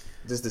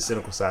 Just the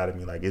cynical side of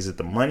me, like, is it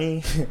the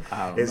money?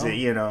 Is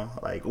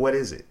it, like, what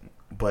is it?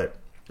 But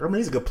I mean,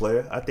 he's a good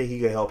player. I think he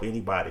can help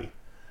anybody,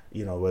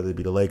 whether it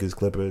be the Lakers,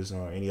 Clippers,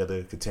 or any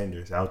other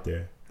contenders out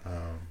there.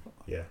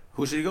 Yeah.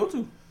 Who should he go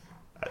to?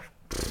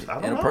 I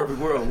don't In know. a perfect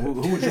world, who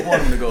would you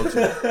want him to go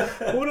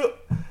to?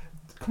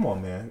 Come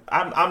on, man.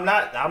 I'm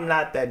not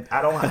that.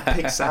 I don't have to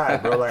pick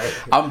side, bro. Like,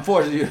 I'm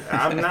forcing you.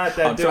 I'm not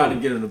that I'm dude. trying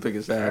to get him to pick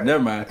a side.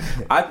 Never mind.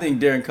 I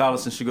think Darren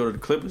Collison should go to the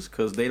Clippers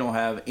because they don't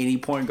have any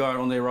point guard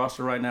on their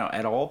roster right now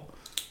at all,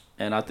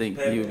 and I think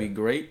he would be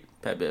great.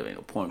 Pat Bev ain't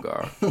no point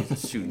guard. He's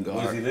a shooting guard.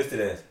 What is he listed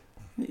as?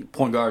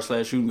 Point guard /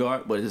 shooting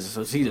guard, but he's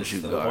a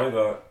shooting guard. Point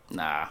guard.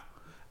 Nah.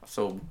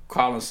 So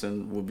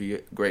Collison would be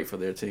great for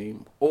their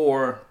team,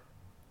 or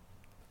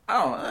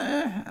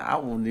I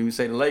wouldn't even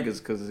say the Lakers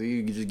because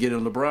you could just get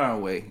him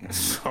LeBron way.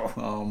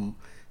 So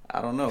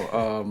I don't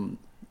know.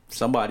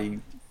 Somebody,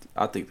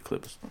 I think the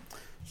Clippers.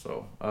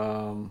 So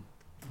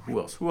who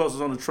else? Who else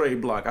is on the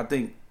trade block? I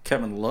think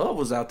Kevin Love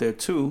was out there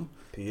too.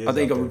 I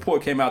think a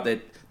report came out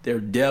that they're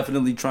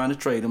definitely trying to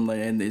trade him,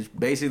 and it's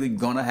basically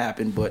gonna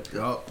happen. But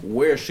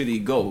where should he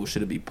go?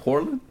 Should it be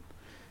Portland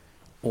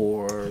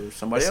or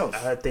somebody else?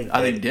 I think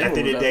Denver at the end of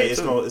was the out day,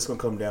 there, it's gonna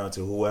come down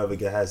to whoever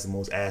has the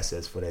most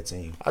assets for that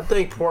team. I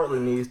think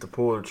Portland needs to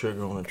pull the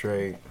trigger on the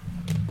trade.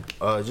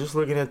 Just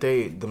looking at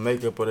the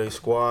makeup of their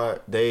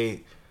squad,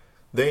 they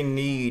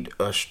need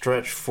a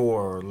stretch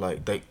four.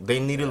 Like they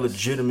need a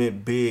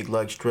legitimate big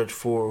like stretch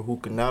four who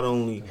can not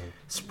only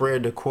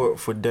spread the court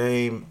for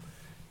Dame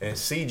and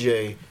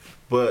CJ,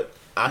 but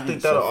I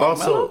think that'll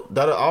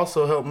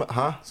also help.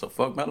 Huh? So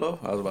fuck Melo?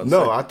 I was about to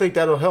No, say. I think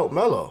that'll help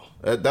Melo.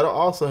 That'll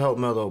also help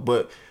Melo.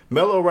 But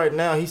Melo right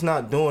now, he's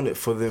not doing it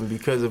for them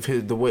because of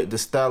the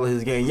style of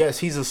his game. Yes,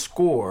 he's a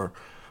scorer,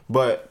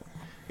 but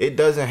it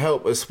doesn't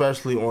help,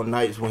 especially on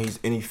nights when he's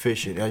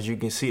inefficient. As you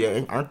can see,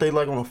 aren't they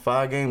like on a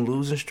 5-game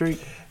losing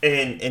streak?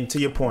 And to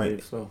your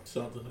point,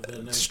 Something of that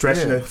nature.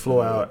 stretching the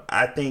floor out,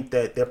 I think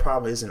that their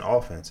problem isn't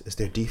offense; it's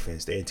their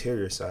defense, their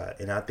interior side.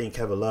 And I think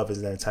Kevin Love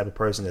is that type of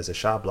person that's a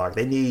shot blocker.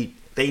 They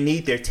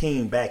need their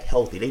team back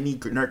healthy. They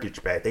need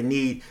Nurkic back. They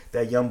need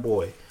that young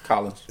boy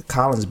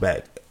Collins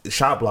back.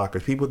 Shot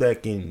blockers, people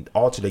that can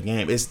alter the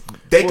game.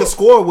 They can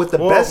score with the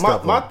best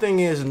of them. My thing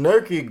is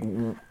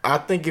Nurkic. I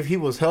think if he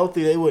was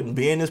healthy, they wouldn't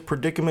be in this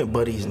predicament.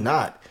 But he's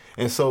not,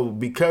 and so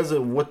because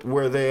of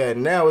where they're at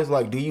now, it's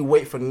like, do you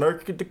wait for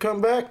Nurkic to come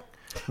back?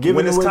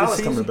 When is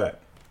Collins coming back?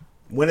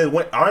 When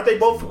aren't they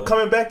both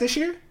coming back this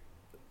year?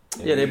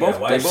 Yeah, they both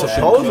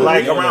supposedly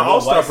like around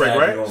All-Star break,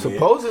 right?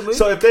 Supposedly.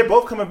 So if they're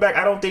both coming back,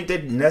 I don't think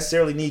they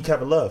necessarily need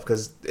Kevin Love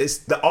because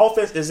the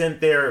offense isn't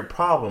their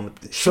problem.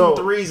 Shooting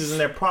threes isn't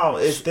their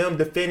problem. It's them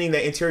defending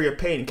the interior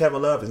paint, and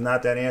Kevin Love is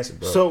not that answer,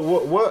 bro. So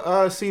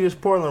what seed is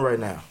Portland right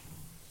now?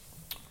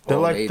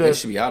 They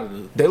should be out of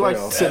the They like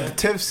playoffs.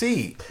 the 10th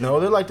seed. No,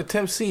 they're like the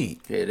 10th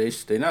seed. Yeah,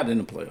 they're not in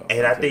the playoffs.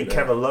 And I think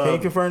Kevin Can you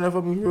Love, confirm that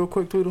for me real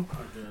quick, Tweedle?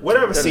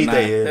 whatever seed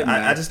they in, They're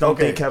I just don't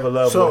think Kevin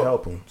Love will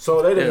help him.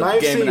 So they the They're a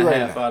 9th game seed and a right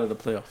half now. out of the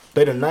playoffs.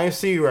 They the 9th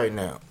seed right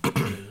now.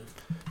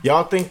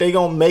 Y'all think they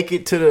gonna make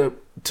it to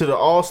the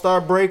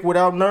All-Star break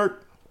without Nurk?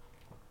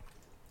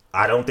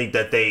 I don't think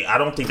that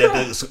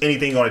there's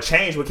anything going to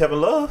change with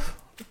Kevin Love.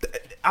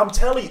 I'm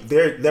telling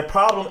you, their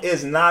problem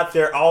is not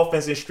their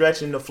offense and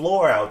stretching the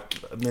floor out,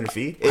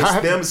 Menifee.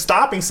 It's them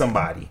stopping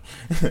somebody.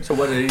 So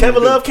what did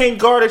Kevin Love can't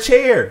guard a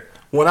chair.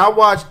 When I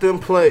watch them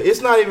play,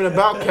 it's not even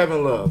about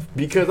Kevin Love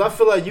because I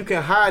feel like you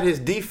can hide his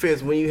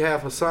defense when you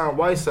have Hassan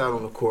Whiteside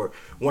on the court.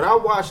 When I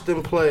watch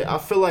them play, I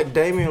feel like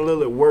Damian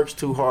Lillard works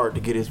too hard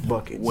to get his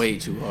buckets. Way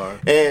too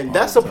hard. And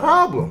that's a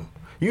problem.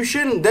 You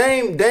shouldn't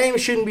Dame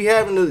shouldn't be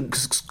having to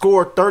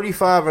score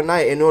 35 a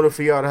night in order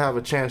for y'all to have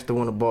a chance to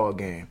win a ball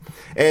game.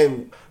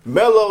 And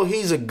Melo,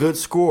 he's a good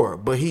scorer,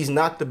 but he's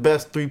not the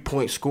best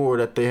 3-point scorer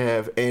that they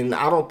have. And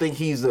I don't think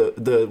he's the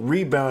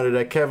rebounder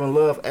that Kevin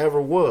Love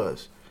ever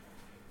was.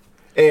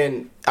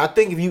 And I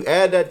think if you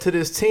add that to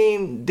this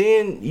team,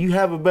 then you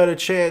have a better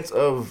chance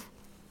of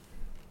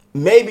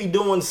maybe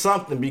doing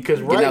something because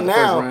out right the first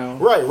now,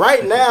 round.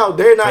 right now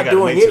they're They not gotta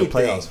doing make it to the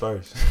anything. playoffs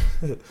first.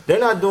 They're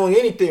not doing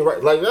anything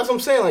right. Like that's what I'm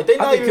saying. Like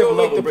they're I not think even Kevin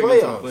gonna Love make will the bring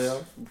it to playoffs. the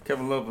playoffs.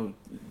 Kevin Love will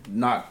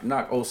knock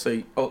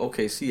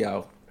OKC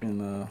out,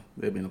 and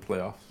they'll be in the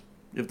playoffs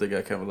if they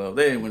got Kevin Love.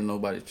 They ain't winning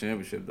nobody's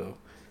championship though.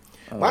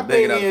 My They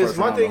thing get out the is, first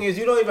round, though.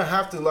 you don't even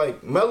have to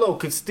like Melo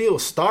could still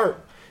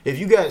start if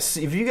you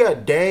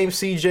got Dame,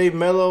 CJ,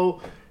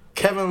 Melo,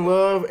 Kevin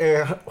Love,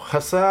 and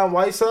Hassan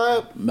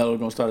Whiteside. Melo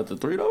gonna start at the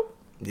 3 though,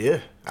 Yeah,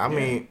 I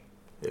mean,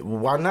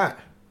 why not?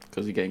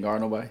 because he can't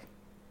guard nobody.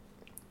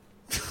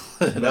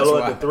 Melo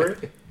why. at the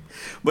 3.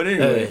 But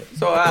anyway,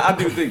 so I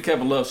do think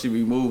Kevin Love should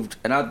be moved,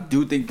 and I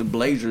do think the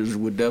Blazers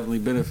would definitely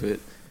benefit.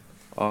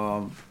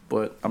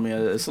 But I mean,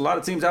 it's a lot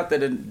of teams out there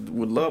that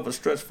would love a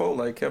stretch four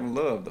like Kevin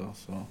Love, though.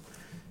 So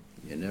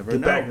you never Get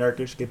know. back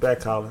Nurkic. Get back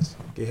Collins.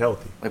 Get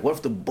healthy. Like, what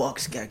if the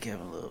Bucks got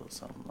Kevin Love, or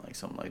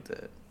something like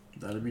that?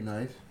 That'd be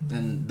nice.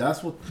 And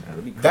that's what.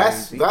 That'd be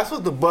That's crazy.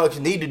 what the Bucks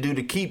need to do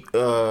to keep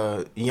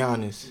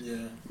Giannis.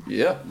 Yeah.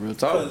 Yeah, real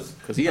talk.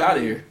 Because he out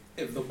of here.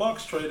 If the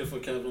Bucks traded for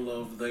Kevin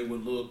Love, they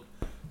would look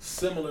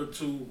similar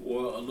to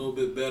or a little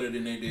bit better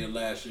than they did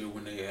last year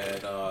when they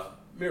had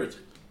Mirotic.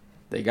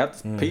 They got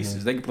the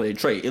pieces. They can play a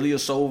trade.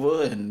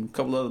 Ilyasova and a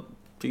couple other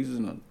pieces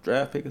in a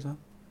draft pick or something.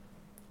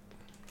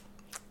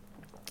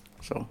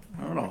 So,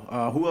 I don't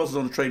know. Who else is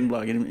on the trading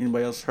block?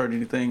 Anybody else heard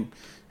anything?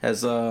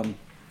 Has who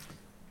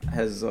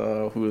is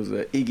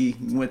that?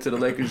 Iggy went to the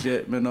Lakers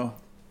yet? No,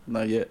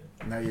 not yet.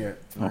 Not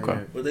yet.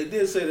 Okay. But they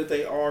did say that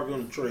they are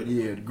going to trade him.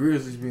 Yeah, the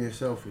Grizzlies being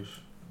selfish.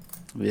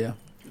 Yeah.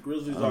 The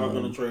Grizzlies are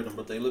going to trade him,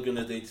 but they looking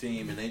at their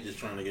team and they just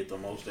trying to get the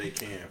most they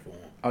can for him.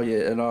 Oh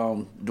yeah, and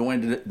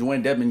Dwayne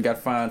Dedman got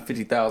fined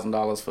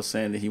 $50,000 for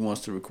saying that he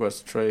wants to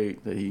request a trade.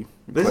 That he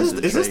Is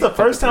this the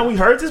first time we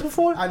heard this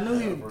before? I knew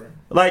he.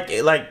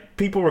 Like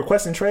people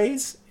requesting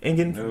trades and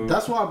getting.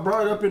 That's why I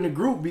brought it up in the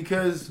group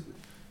because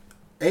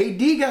AD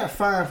got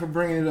fined for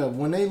bringing it up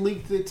when they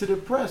leaked it to the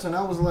press, and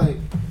I was like,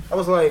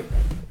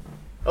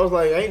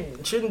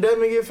 shouldn't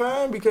Dedman get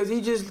fined because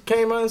he just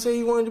came out and said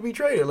he wanted to be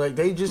traded? Like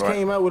they just Right.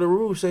 came out with a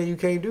rule saying you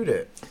can't do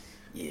that.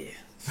 Yeah.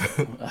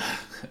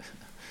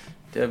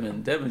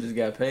 Devin just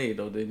got paid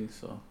though, didn't he?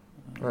 So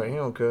Right, he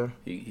don't care.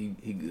 he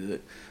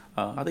good.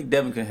 I think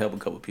Devin can help a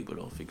couple people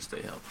though if he can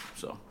stay healthy.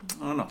 So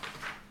I don't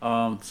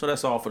know. So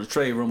that's all for the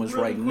trade rumors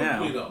Really right now.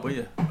 quickly, though, But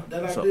yeah,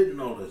 that I So- didn't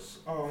notice.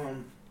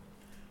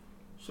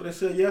 So they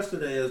said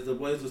yesterday as the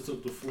Blazers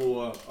took the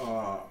floor,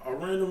 a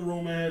random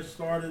rumor had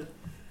started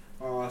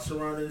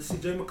surrounding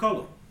CJ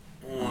McCollum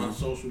on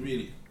social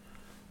media.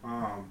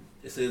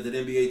 It says that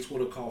NBA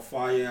Twitter caught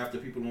fire after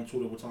people on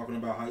Twitter were talking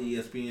about how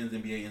ESPN's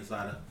NBA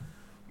insider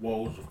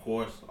Woj, of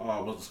course,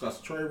 was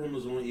discussing trade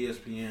rumors on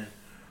ESPN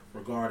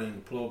regarding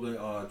the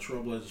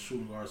Trailblazers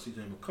shooting guard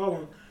CJ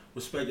McCollum,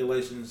 with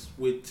speculations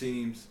with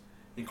teams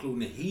including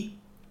the Heat,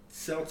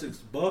 Celtics,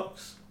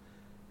 Bucks,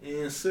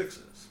 and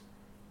Sixers.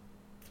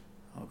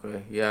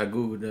 okay. Yeah, I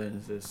googled that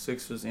and it says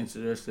Sixers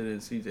interested in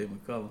CJ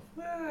McCollum.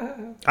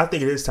 I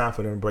think it is time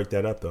for them to break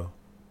that up though.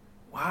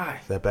 Why?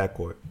 That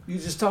backcourt. You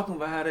just talking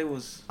about how they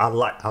was. I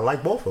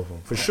like both of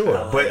them for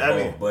sure. But I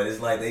mean, but it's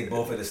like they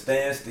both at a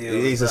standstill.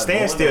 it's a not going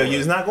standstill. nowhere.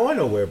 It's not going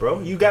nowhere, bro.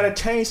 You got to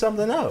change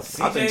something up.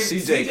 I think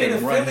CJ can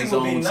to run Philly his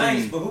would be own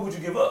nice, team. but who would you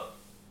give up?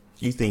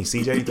 You think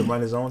CJ to run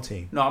his own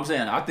team? No, I'm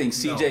saying I think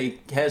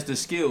CJ has the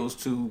skills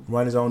to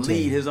Run his own lead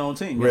team. his own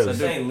team. Really? Yes, I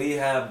do. Saying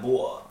Lehigh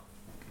boy.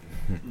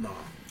 No.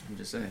 I'm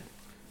just saying.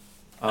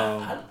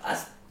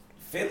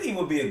 Philly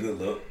would be a good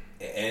look,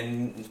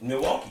 and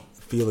Milwaukee.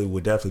 Philly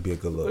would definitely be a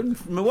good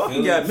look.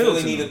 Milwaukee got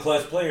Philly Middleton. need a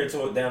clutch player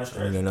to it down the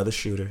stretch. And another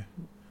shooter.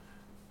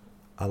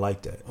 I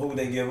like that. Who would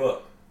they give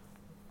up?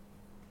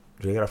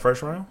 Do they got a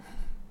first round?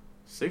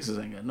 Sixers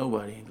ain't got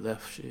nobody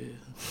left. Shit,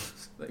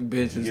 like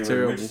bench is Give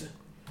terrible. Richardson?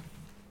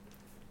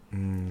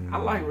 I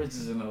like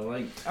Richardson though.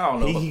 Like I don't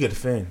know. He could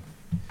defend.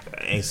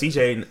 And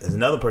CJ is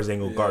another person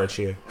that ain't gonna guard a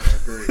chair.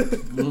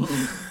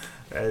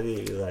 That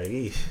is like,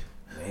 eesh.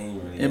 They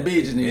ain't really And got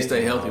B just need to bench stay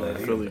and healthy all with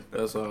that Philly. either.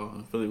 That's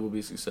all. Philly will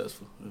be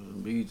successful.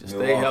 B just stay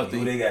Milwaukee, healthy.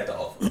 Who they got to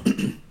offer?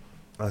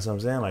 That's what I'm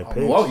saying. Like,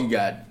 Milwaukee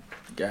got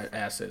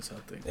assets. I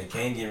think. They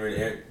can't get rid of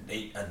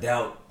Eric. I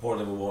doubt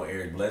Portland will want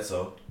Eric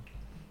Bledsoe.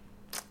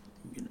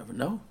 You never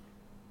know.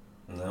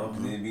 No,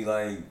 'cause it'd be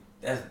like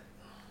that's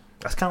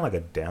that's kind of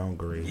like a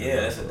downgrade.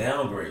 that's a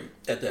downgrade.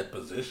 At that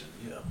position,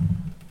 yeah.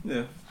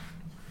 Yeah.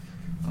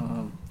 I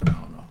don't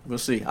know. We'll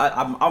see.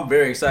 I'm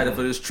very excited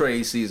for this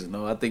trade season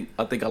though. I think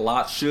a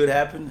lot should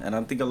happen, and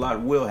I think a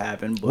lot will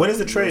happen. But When is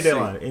the trade we'll see.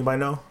 deadline? Anybody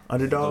know? The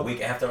Underdog?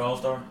 week after All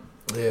Star.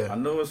 Yeah. I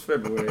know it's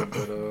February,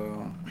 but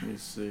let me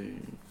see.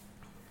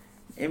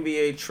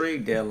 NBA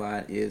trade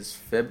deadline is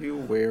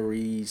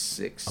February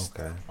 6th.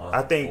 Okay.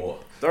 I think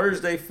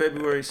Thursday,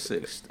 February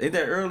 6th. Ain't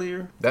that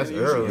earlier? That's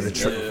early. It's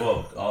a trip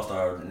before All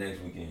Star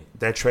next weekend.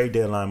 that trade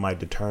deadline might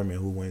determine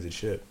who wins the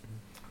ship.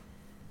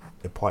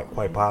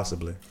 Quite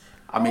possibly.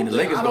 I mean, the don't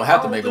think- Lakers I gonna don't- have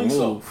I to don't make a think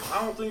so. move.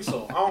 I don't think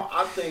so.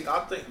 I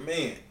think,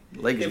 man,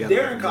 Lakers if gotta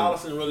Darren make a move.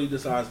 Collison really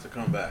decides to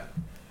come back,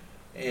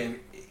 and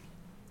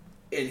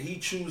he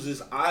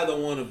chooses either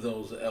one of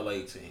those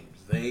LA teams,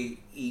 they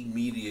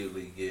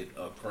immediately get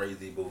a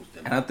crazy boost.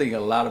 And I think a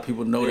lot of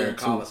people know Derek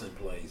that too. Collison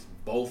plays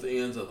both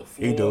ends of the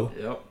floor. He do.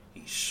 Yep.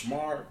 He's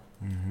smart.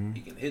 He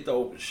can hit the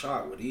open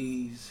shot with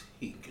ease.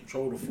 He can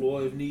control the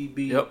floor if need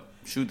be. Yep.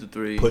 Shoot the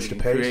three. Push He the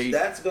can pace. create.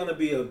 That's going to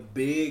be a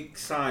big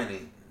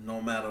signing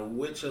no matter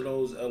which of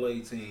those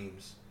LA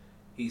teams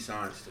he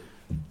signs to.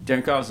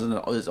 Darren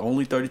Collison is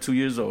only 32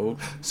 years old.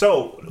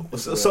 So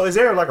is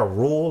there like a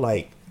rule?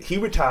 Like he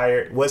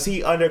retired. Was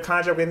he under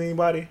contract with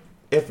anybody?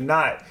 If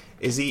not,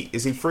 is he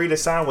free to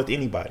sign with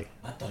anybody?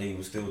 I thought he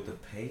was still with the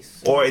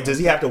Pacers. Or does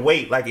he have to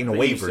wait like in the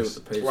He's still with waivers?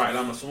 the Pacers. Right,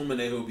 I'm assuming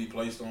that he'll be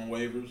placed on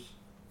waivers.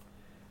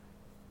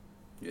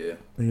 Yeah.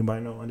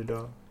 Anybody know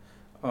Underdog?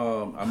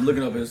 I'm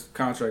looking up his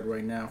contract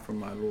right now from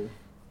my little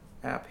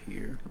app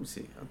here. Let me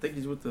see. I think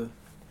he's with the.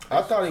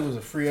 I thought he was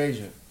a free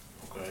agent.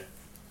 Okay.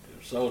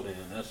 If so, then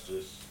that's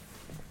just...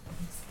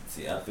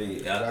 See, I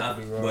feel, That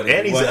could be wrong. but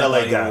And he's an I LA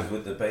thought he guy. was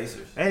with the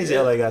Pacers. And he's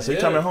an LA guy, so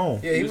he's Yeah. coming home.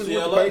 Yeah, he was with the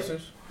UCLA.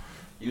 Pacers.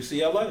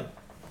 UCLA.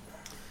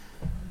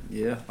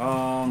 Yeah.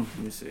 Let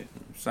me see.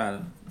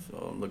 Signing.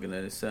 So I'm looking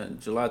at it.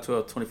 Signed July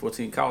 12,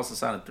 2014. Collison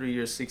signed a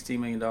 3-year, $16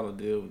 million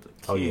deal with the.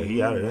 Oh yeah,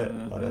 he out of that.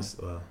 Kings.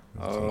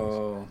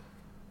 Oh, that's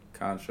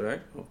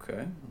Contract. Okay.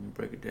 Let me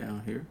break it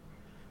down here.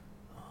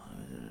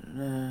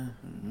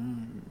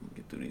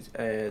 Get through these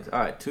ads. All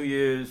right, 2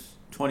 years,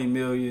 $20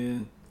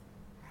 million.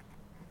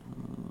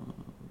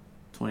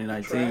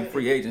 2019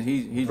 free agent.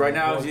 He's right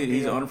now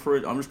he's an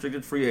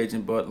unrestricted free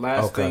agent. But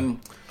last thing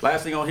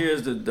on here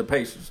is the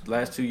Pacers.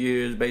 Last 2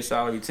 years, base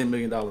salary $10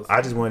 million.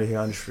 I just wanted to hear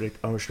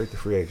unrestricted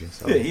free agents.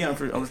 So. Yeah, he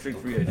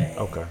unrestricted free agent.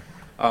 Okay.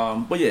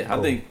 But yeah, I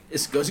think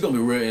it's gonna be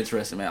real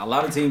interesting, man. A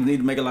lot of teams need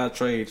to make a lot of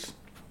trades,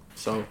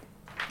 so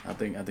I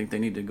think they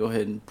need to go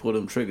ahead and pull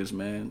them triggers,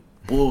 man.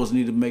 Bulls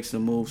need to make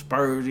some moves.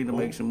 Spurs need to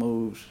make some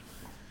moves.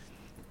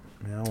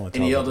 Man, I don't want to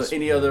talk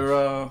Any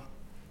other?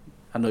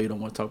 I know you don't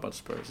want to talk about the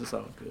Spurs. It's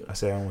all good. I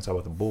said I don't want to talk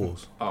about the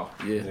Bulls. Oh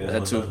yeah,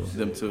 that too.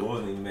 Them too.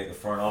 Bulls need to make a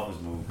front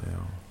office move. Yeah.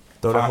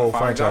 Throw that whole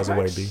franchise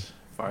away, B.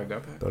 Fire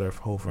got back. Throw that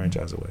whole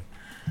franchise away.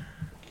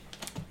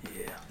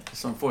 Yeah,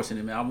 it's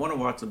unfortunate, man. I want to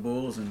watch the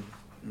Bulls and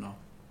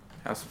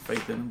have some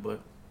faith in them, but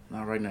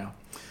not right now.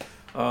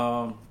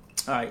 All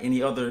right,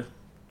 any other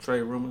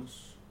trade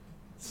rumors,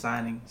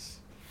 signings,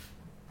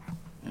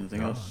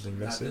 anything else? I think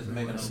that's it.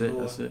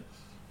 That's it.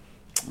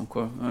 Okay,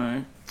 all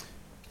right.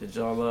 Did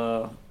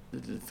y'all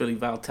did Philly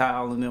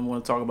Valtal and them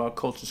want to talk about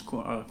college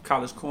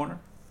corner?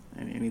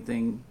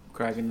 Anything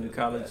cracking in the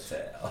college?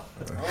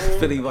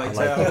 Philly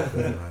Vital.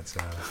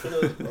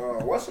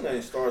 What's the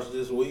name starts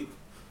this week?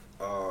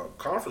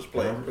 Conference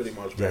play pretty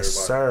much. For Yes,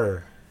 everybody.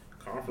 sir.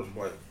 Conference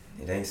play.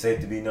 It ain't safe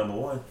to be number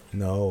one.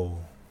 No.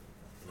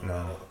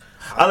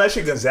 Unless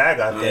you're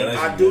Gonzaga, I think.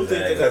 I do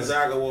think that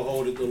Gonzaga will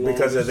hold it the longest.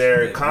 Because of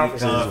their Yeah,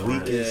 conferences,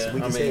 weak weak as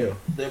I mean, hell.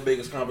 their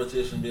biggest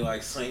competition be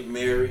like St.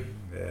 Mary.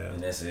 Yeah.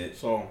 And that's it.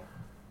 So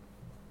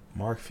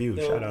Mark Few.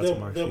 Shout out to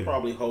Mark they'll Few.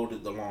 probably hold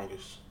it the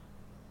longest.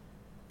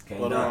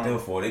 Can't knock them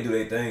for it. They do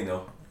their thing,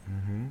 though.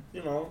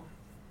 You know,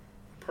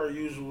 per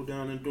usual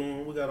down in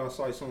Durham, we got our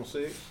sights on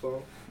 6.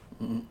 So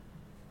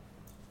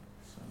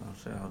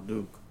Shout out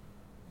Duke.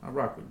 I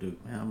rock with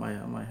Duke, man.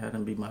 I might have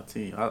them be my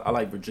team. I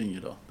like Virginia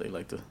though. They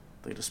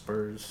the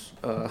Spurs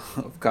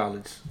of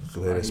college.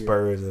 They're the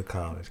Spurs of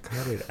college.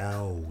 Cut it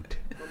out.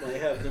 I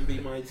might have them be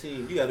my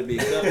team. You got to be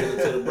accepted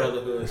into the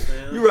brotherhood,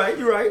 Sam. You're right.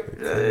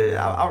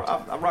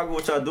 I rock with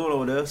what y'all doing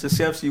over there. Since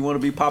Chefs, you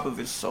want to be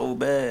Popovich so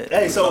bad.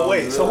 Hey, so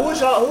wait. So who's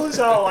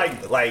y'all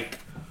like?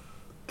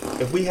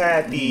 If we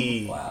had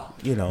the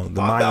the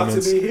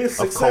monuments to be his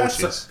of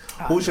successor. coaches,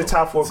 who's your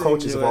top 4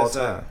 coaches of all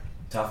time?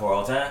 Top 4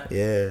 all time?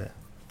 Yeah.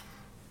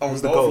 On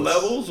Who's the both GOATs?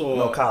 levels or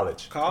No,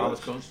 college. College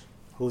coach.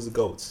 Who's the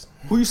GOATs?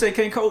 Who you say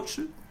can't coach?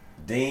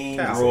 Dean,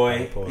 Cal.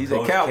 Roy. He said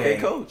Coach Cal K.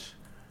 can't coach.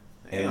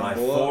 And my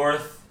boy.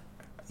 4th,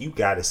 You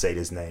gotta say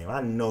this name.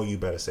 I know you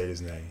better say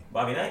this name.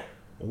 Bobby Knight.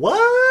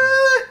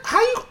 What?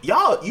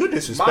 How you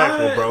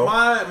disrespectful, bro.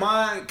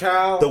 My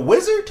Cal. The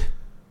Wizard?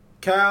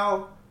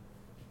 Cal.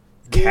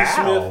 Dean Cal.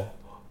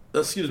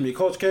 Smith. Excuse me,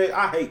 Coach K.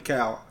 I hate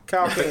Cal.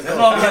 Cal can't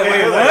Oh, coach.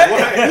 wait,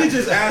 what? He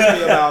just asked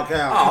me about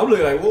Cal. I'm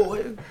looking like,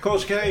 what?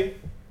 Coach K.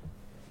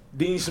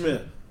 Dean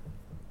Smith.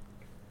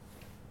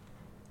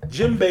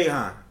 Jim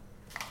Boeheim.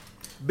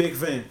 Big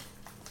fan.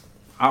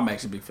 I'm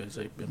actually a big fan.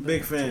 So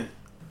Big fan.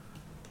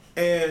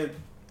 And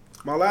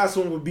my last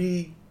one would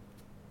be.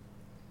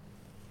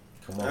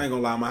 Come I on. ain't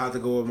gonna lie. I'm gonna have to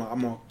go with my.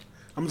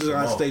 I'm just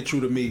gonna stay true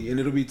to me, and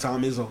it'll be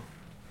Tom Izzo.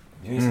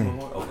 You need some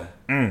more?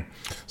 Okay.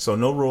 So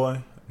no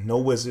Roy, no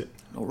Wizard.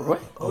 No, Roy.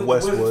 Who's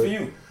Westwood. the Wizards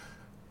for you?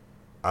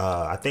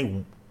 I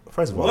think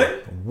first of all,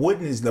 What?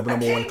 Wooden is the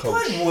number 1 can't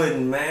coach. put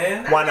Wooden,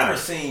 man. Why I've not? never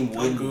seen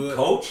Wooden good.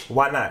 coach.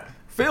 Why not?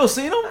 Phil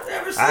seen him? I've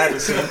never seen I haven't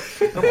seen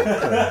him. Come on,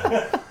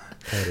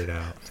 cut it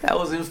out. That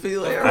was in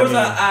Phil Of era. course,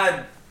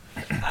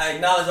 I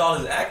acknowledge all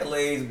his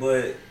accolades,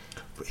 but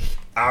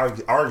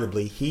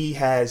Arguably, he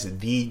has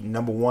the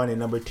number 1 and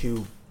number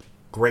 2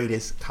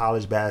 greatest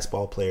college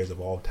basketball players of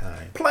all time.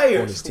 on his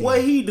Players. team.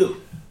 What he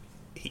do?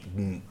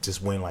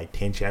 just win like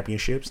 10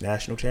 championships,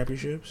 national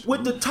championships.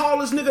 With the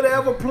tallest nigga that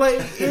ever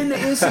played in the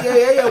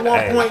NCAA at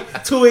one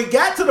point, till it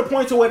got to the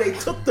point to where they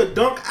took the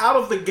dunk out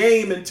of the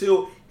game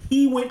until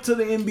he went to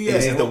the NBA.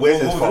 This is the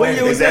Wizards' fault. What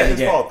year was Is that that?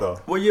 his fault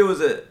though? What year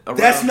was it?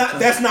 That's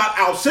not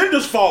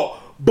Alcindor's fault,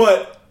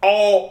 but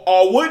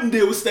all Wooden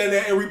did was stand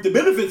there and reap the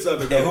benefits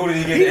of it. And who did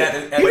he get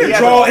after? He didn't had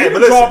draw to- him but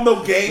to draw listen.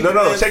 no game. No,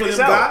 plans check for this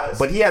them out. guys.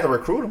 But he had to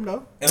recruit him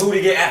though. And who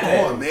did he get after?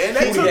 Come on, man.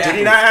 That Who took- did Did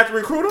he not have to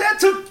recruit him?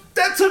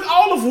 that took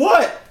all of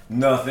what?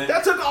 Nothing.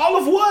 That took all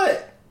of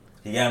what?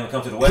 He got him to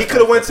come to the West. He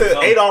could have went to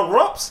Coast. Adolph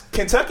Rupp's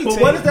Kentucky But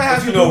team. what does that have But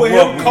to you do know with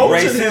Rupp him was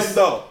coaching him racist.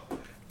 though?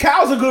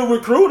 Cal's a good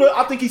recruiter.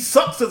 I think he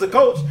sucks as a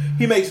coach.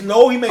 He makes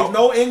no in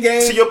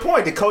game. To your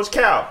point, the Coach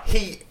Cal,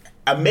 he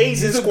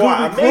amazing He's a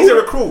squad, good amazing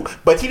recruiter. recruit,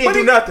 but he didn't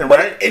do nothing,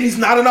 right? And he's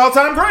not an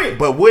all-time great.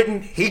 But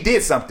Wooden, he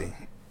did something.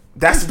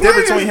 That's His the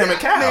difference between players, him and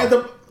Cal.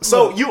 man,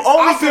 So look, you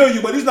only I feel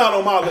you, but he's not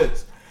on my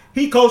list.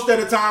 He coached at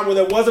a time where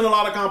there wasn't a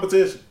lot of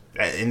competition.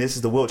 and this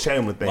is the Wilt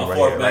Chamberlain thing My right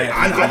fourth here. man. Like,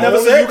 I you can never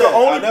only- said you can that.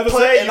 only I never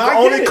play, said- you and can I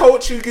only get it.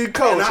 coach you can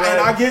coach. And right?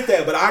 I get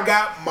that, but I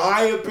got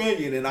my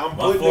opinion, and I'm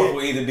My putting fourth it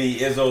will either be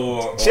Izzo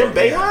or Jim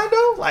Boeheim. Boeheim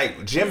though,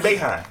 like Jim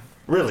Boeheim,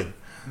 really.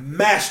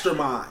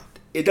 mastermind.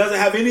 It doesn't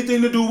have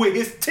anything to do with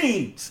his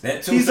teams.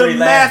 That He's a 2-3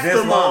 lasts this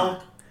long.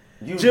 mastermind.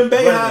 You Jim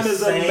running Boeheim the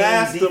is a same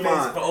mastermind.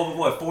 defense for over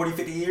what 40,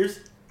 50 years.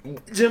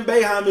 Jim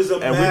Boeheim is a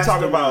And mastermind. we're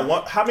talking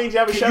about how many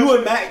championships?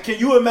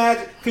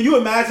 Can you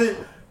imagine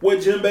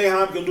what Jim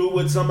Boeheim can do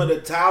with some of the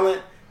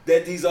talent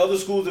that these other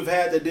schools have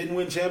had that didn't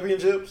win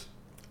championships?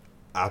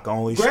 I can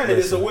only Granted,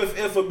 it's a listen. whiff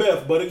if a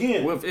biff, but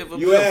again, Whiff, if, a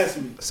you biff.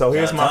 asked me. So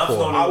here's John my Thompson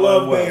four. only I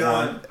love won, Boeheim.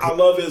 one? I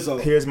love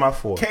Izzo. Here's my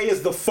four. K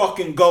is the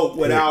fucking GOAT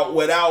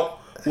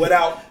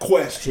without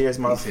question. Here's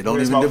my. said, "Don't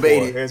here's even my debate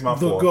four. it." Here's my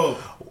The four.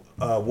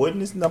 GOAT.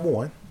 Wooden is number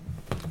one.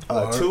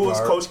 Word, Two is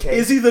word. Coach K.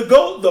 Is he the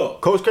GOAT though?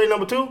 Coach K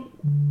number 2?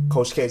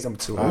 Coach K is number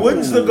two.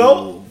 Wooden's the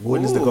GOAT.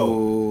 Wooden's the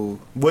goal.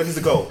 Wooden's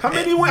the goal. How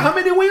many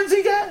wins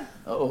he got?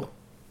 Oh,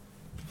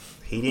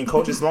 He didn't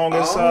coach as long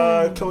as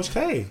Coach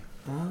K.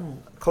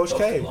 Coach That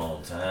was K. a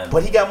long time.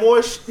 But he got more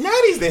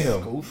natties than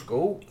him.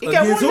 Scoop. He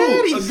got more Against who?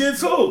 natties.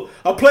 Against who?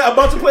 A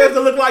bunch of players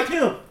that look like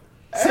him.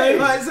 Same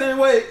height, same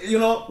weight, you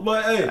know.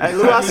 But hey, Hey,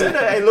 Lou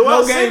Alcindor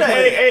No game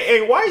plan.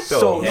 ain't white though.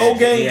 So, no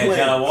game He had plan.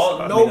 John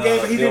Wall. No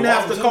game. He didn't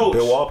have to coach.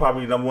 Bill Wall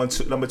probably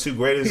number two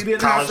greatest He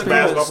didn't have college to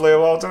basketball coach. player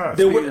of all time.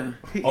 There were-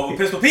 he Over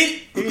Pistol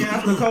Pete. didn't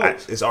have to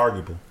coach. It's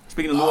arguable.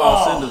 speaking of Lou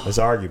Alcindor, It's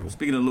arguable.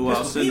 speaking of Lou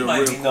Pistol Pete Alcindor,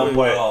 might be real number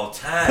quick. one all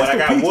time. But I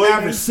got Pete's Wooden.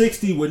 average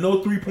 60 with no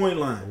 3-point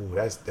line. Ooh,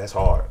 that's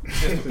hard.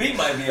 Pistol Pete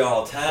might be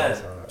all time.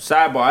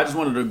 Sidebar: I just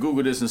wanted to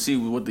Google this and see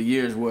what the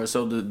years were.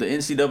 So the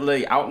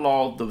NCAA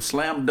outlawed the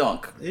slam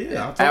dunk Yeah,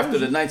 I told after you.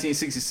 the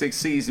 1966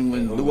 season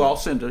when Lou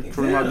Alcindor,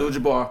 Kareem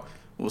Abdul-Jabbar,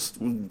 was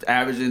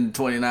averaging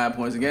 29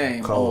 points a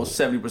game, Cold. almost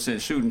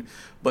 70% shooting.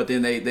 But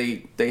then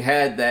they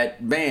had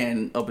that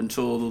ban up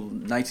until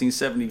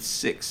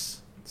 1976.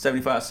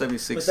 75,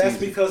 76 But that's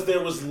season. because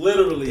there was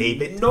literally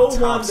David no one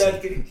Thompson.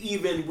 that could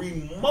even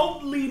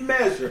remotely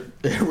measure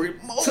to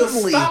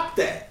Remotely. stop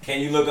that. Can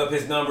you look up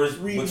his numbers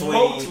between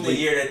Remotely. the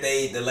year that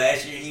the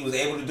last year he was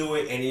able to do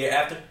it and the year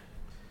after?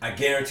 I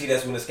guarantee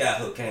that's when the sky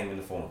hook came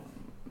into form.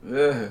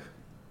 Yeah.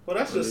 Well,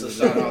 that's just a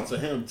shout out to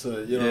him to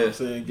what I'm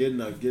saying, getting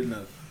a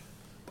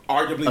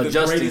arguably the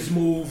Adjusting. greatest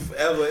move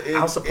ever in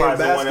I'm surprised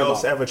in no one basketball.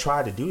 else ever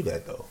tried to do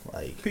that though.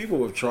 Like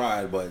People have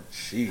tried, but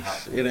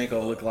sheesh, it ain't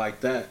gonna look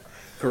like that.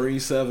 Kareem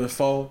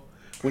 7'4".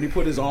 When he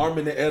put his arm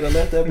in the air to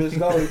let that bitch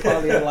go, he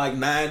probably had like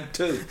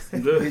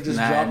 9'2". He just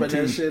 9'2". dropping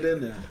that shit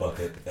in there.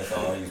 Bucket. That's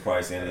all he was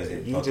probably saying.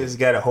 Is you bucket. just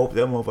gotta hope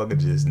that motherfucker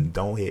just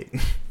don't hit.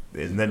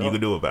 There's nothing you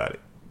can do about it.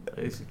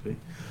 Basically.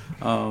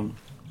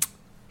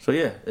 So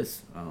yeah,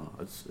 it's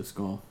it's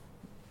gone.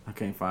 I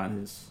can't find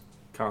his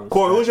college.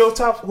 Corey,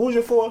 stats. who's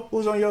your four?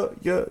 Who's on your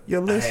I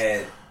list?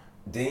 had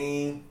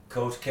Dean,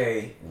 Coach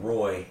K,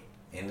 Roy,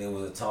 and it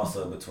was a toss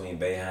up between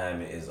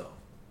Boeheim and Izzo.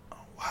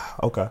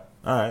 Okay.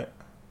 All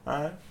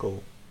right.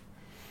 Cool.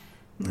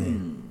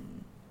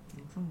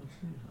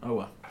 Oh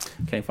well,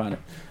 can't find it.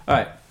 All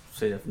right,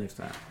 say that for next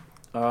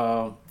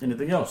time.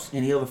 Anything else?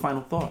 Any other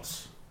final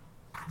thoughts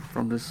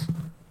from this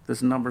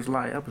Numbers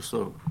Lie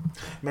episode?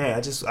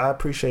 Man, I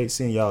appreciate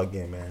seeing y'all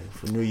again, man.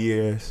 For New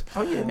Year's,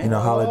 Oh yeah, you know,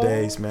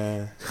 holidays,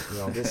 man. You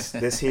know,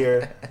 this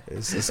here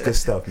is good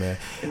stuff, man.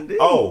 Indeed.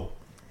 Oh,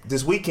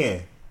 this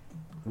weekend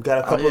we got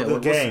a couple yeah, of good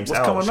what's- games what's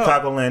out in coming the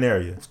up? Chicagoland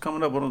area. It's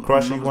coming up on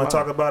Crusher, you Numbers want to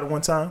Live. talk about it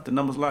one time? The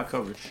Numbers Lie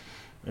coverage?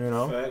 You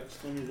know, Facts.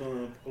 Let me go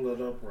and pull it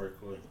up right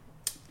quick.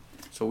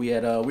 So we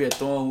had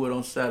Thornwood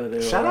on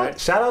Saturday. shout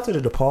out to the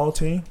DePaul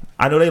team.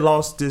 I know they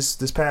lost this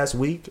past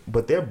week,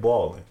 but they're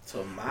balling.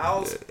 To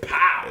Miles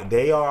Powell.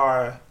 They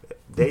are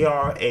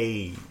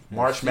a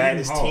March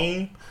Madness Hall.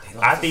 team.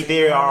 I think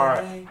they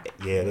are.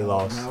 Yeah, they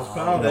lost. Miles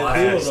Powell, Oh, that wow.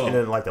 deal And though.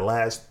 then like the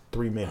last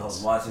 3 I was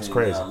minutes. watching It's it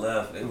crazy. when I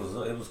left. It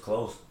was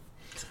close.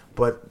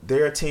 But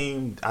their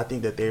team, I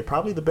think that they're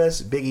probably the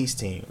best Big East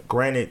team.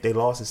 Granted, they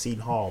lost to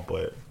Seton Hall,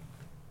 but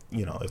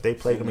you know if they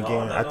play them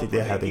again, I think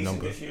they'll have their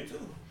number. This year too.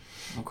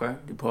 Okay,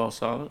 DePaul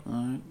solid. All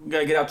right. We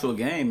gotta get out to a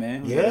game,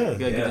 man. We Yeah.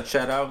 gotta get the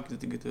chat out. Get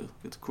the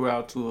crew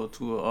out to a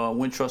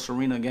Wintrust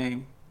Arena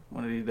game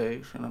one of these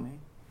days. You know what I mean?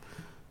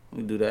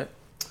 We do that.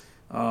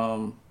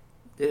 Yeah.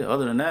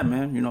 Other than that,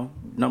 man,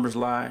 Numbers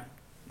Lie.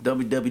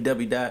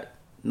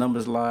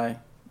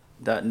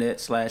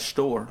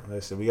 www.numberslie.net/store.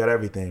 Listen, we got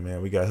everything,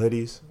 man. We got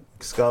hoodies,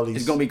 Scullies.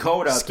 It's gonna be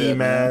cold out ski there.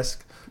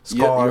 mask, Ski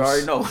scarves, you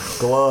already know.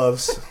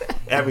 gloves,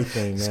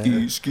 everything,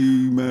 man.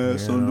 Ski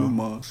mask You under know.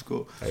 my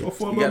skull. So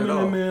for a You got little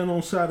it all. minute, man,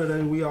 on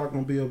Saturday, we are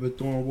going to be up at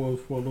Thornwood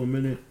for a little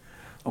minute.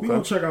 Okay. We're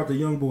going to check out the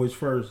young boys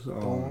first.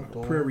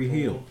 Prairie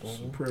Hills.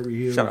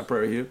 Prairie Hills. Shout out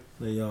Prairie Hill.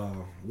 They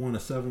won a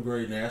 7th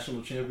grade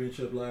national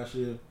championship last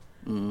year.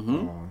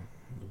 Mm-hmm.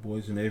 The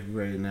boys in 8th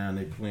grade now, and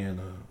they playing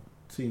a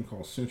team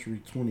called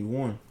Century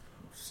 21.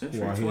 Century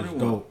Who I hear is 21.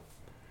 dope.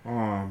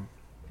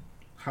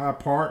 Hyde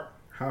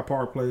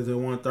Park plays at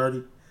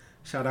 1:30.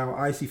 Shout out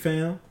Icy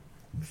Fam.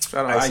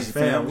 Shout out Icy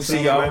Fam. We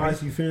see Shout out y'all.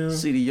 Icy Fam.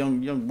 See the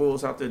young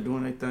bulls out there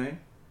doing their thing.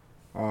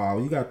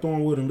 You got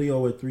Thornwood and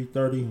Leo at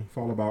 3:30,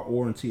 followed by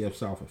Orr and TF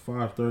South at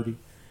 5:30.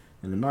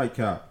 And the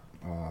nightcap,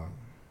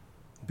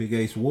 Big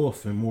Ace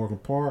Wolf in Morgan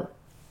Park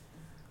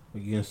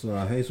against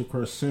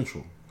Hazelwood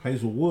Central, of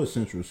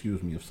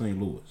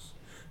St. Louis.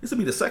 This will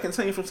be the second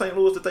team from St.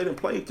 Louis that they didn't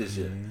play this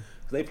year.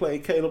 They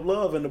played Caleb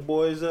Love and the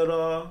boys at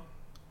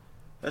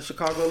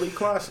Chicago Elite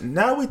Classic.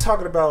 Now we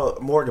talking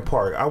about Morgan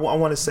Park. I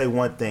want to say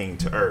one thing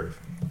to Irv.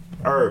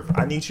 Irv,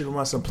 I need you to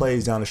run some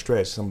plays down the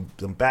stretch, some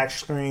back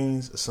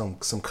screens, some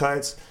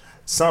cuts,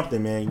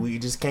 something, man. We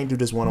just can't do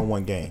this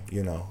one-on-one game.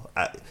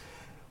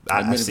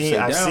 I've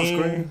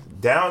seen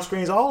down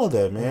screens, all of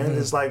that, man.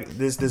 It's like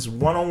this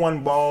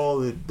one-on-one ball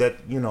that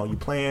you're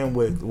playing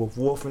with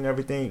Wolf and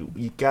everything.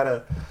 You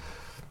gotta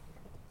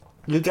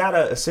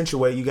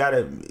accentuate. You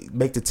gotta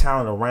make the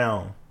talent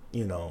around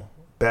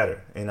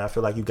better. And I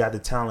feel like you got the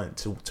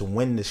talent to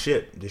win the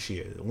ship this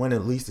year, win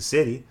at least the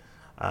city.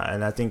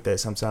 And I think that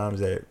sometimes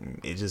that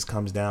it just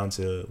comes down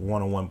to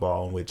one-on-one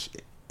ball, in which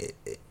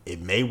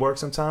it may work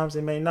sometimes,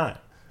 it may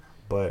not.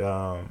 But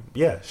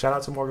yeah, shout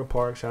out to Morgan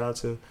Park. Shout out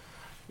to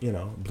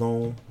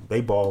Bloom.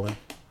 They balling.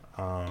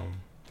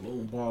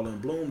 Bloom balling.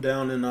 Bloom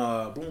down in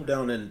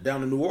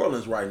New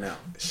Orleans right now.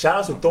 Shout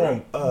out to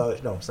Thornton.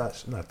 No, it's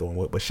not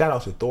Thornwood, but shout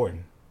out to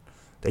Thornton.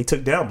 They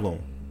took down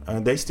Bloom.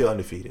 They still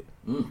undefeated.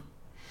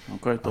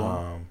 Okay,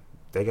 Thornton.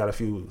 They got a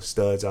few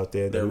studs out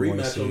there. Their that we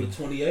want to rematch see. on the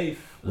 28th.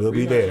 We'll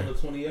be there. On the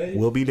 28th.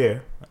 We'll be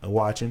there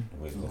watching.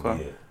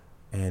 Okay.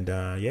 And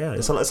yeah,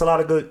 it's a lot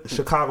of good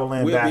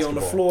Chicagoland We'll basketball. be on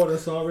the floor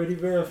that's already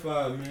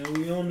verified, man.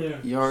 We on there.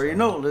 You already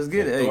know. Let's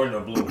get it. Hey. Thornton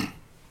or Blue?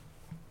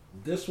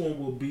 This one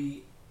will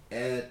be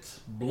at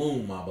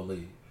Bloom, I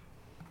believe.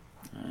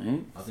 All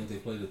right. I think they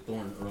played at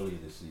Thornton earlier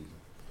this season.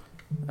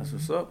 That's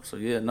what's up. So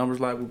yeah,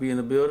 Numbers Live will be in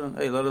the building.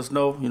 Hey, let us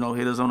know.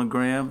 Hit us on the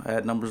gram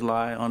at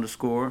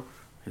 @NumbersLive_.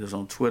 Hit us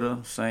on Twitter,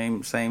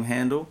 same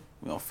handle.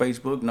 On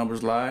Facebook,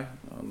 Numbers Live.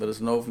 Let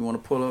us know if you want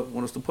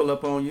us to pull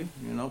up on you.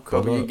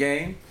 Cover your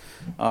game.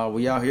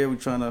 We out here. We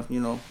trying to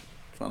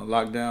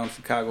lock down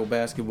Chicago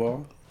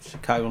basketball,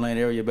 Chicagoland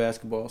area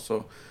basketball.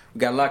 So we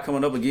got a lot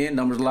coming up again.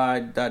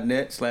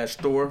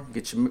 NumbersLive.net/store.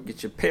 Get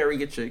your Perry,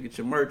 get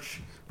your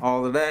merch,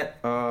 all of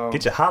that.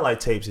 Get your highlight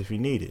tapes if you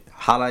need it.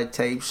 Highlight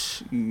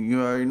tapes.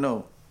 You already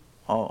know.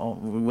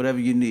 Whatever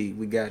you need,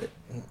 we got it.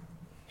 If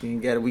you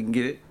ain't got it, we can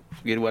get it.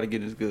 Get it while the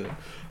get is good.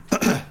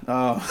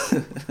 All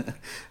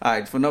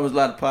right, for Numbers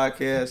Lie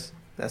podcast,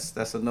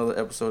 that's another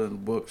episode in the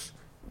books.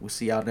 We'll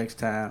see y'all next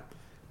time.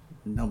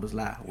 Numbers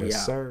Lie. We Yes,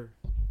 out. sir.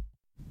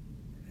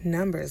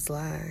 Numbers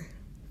Lie,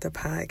 the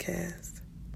podcast.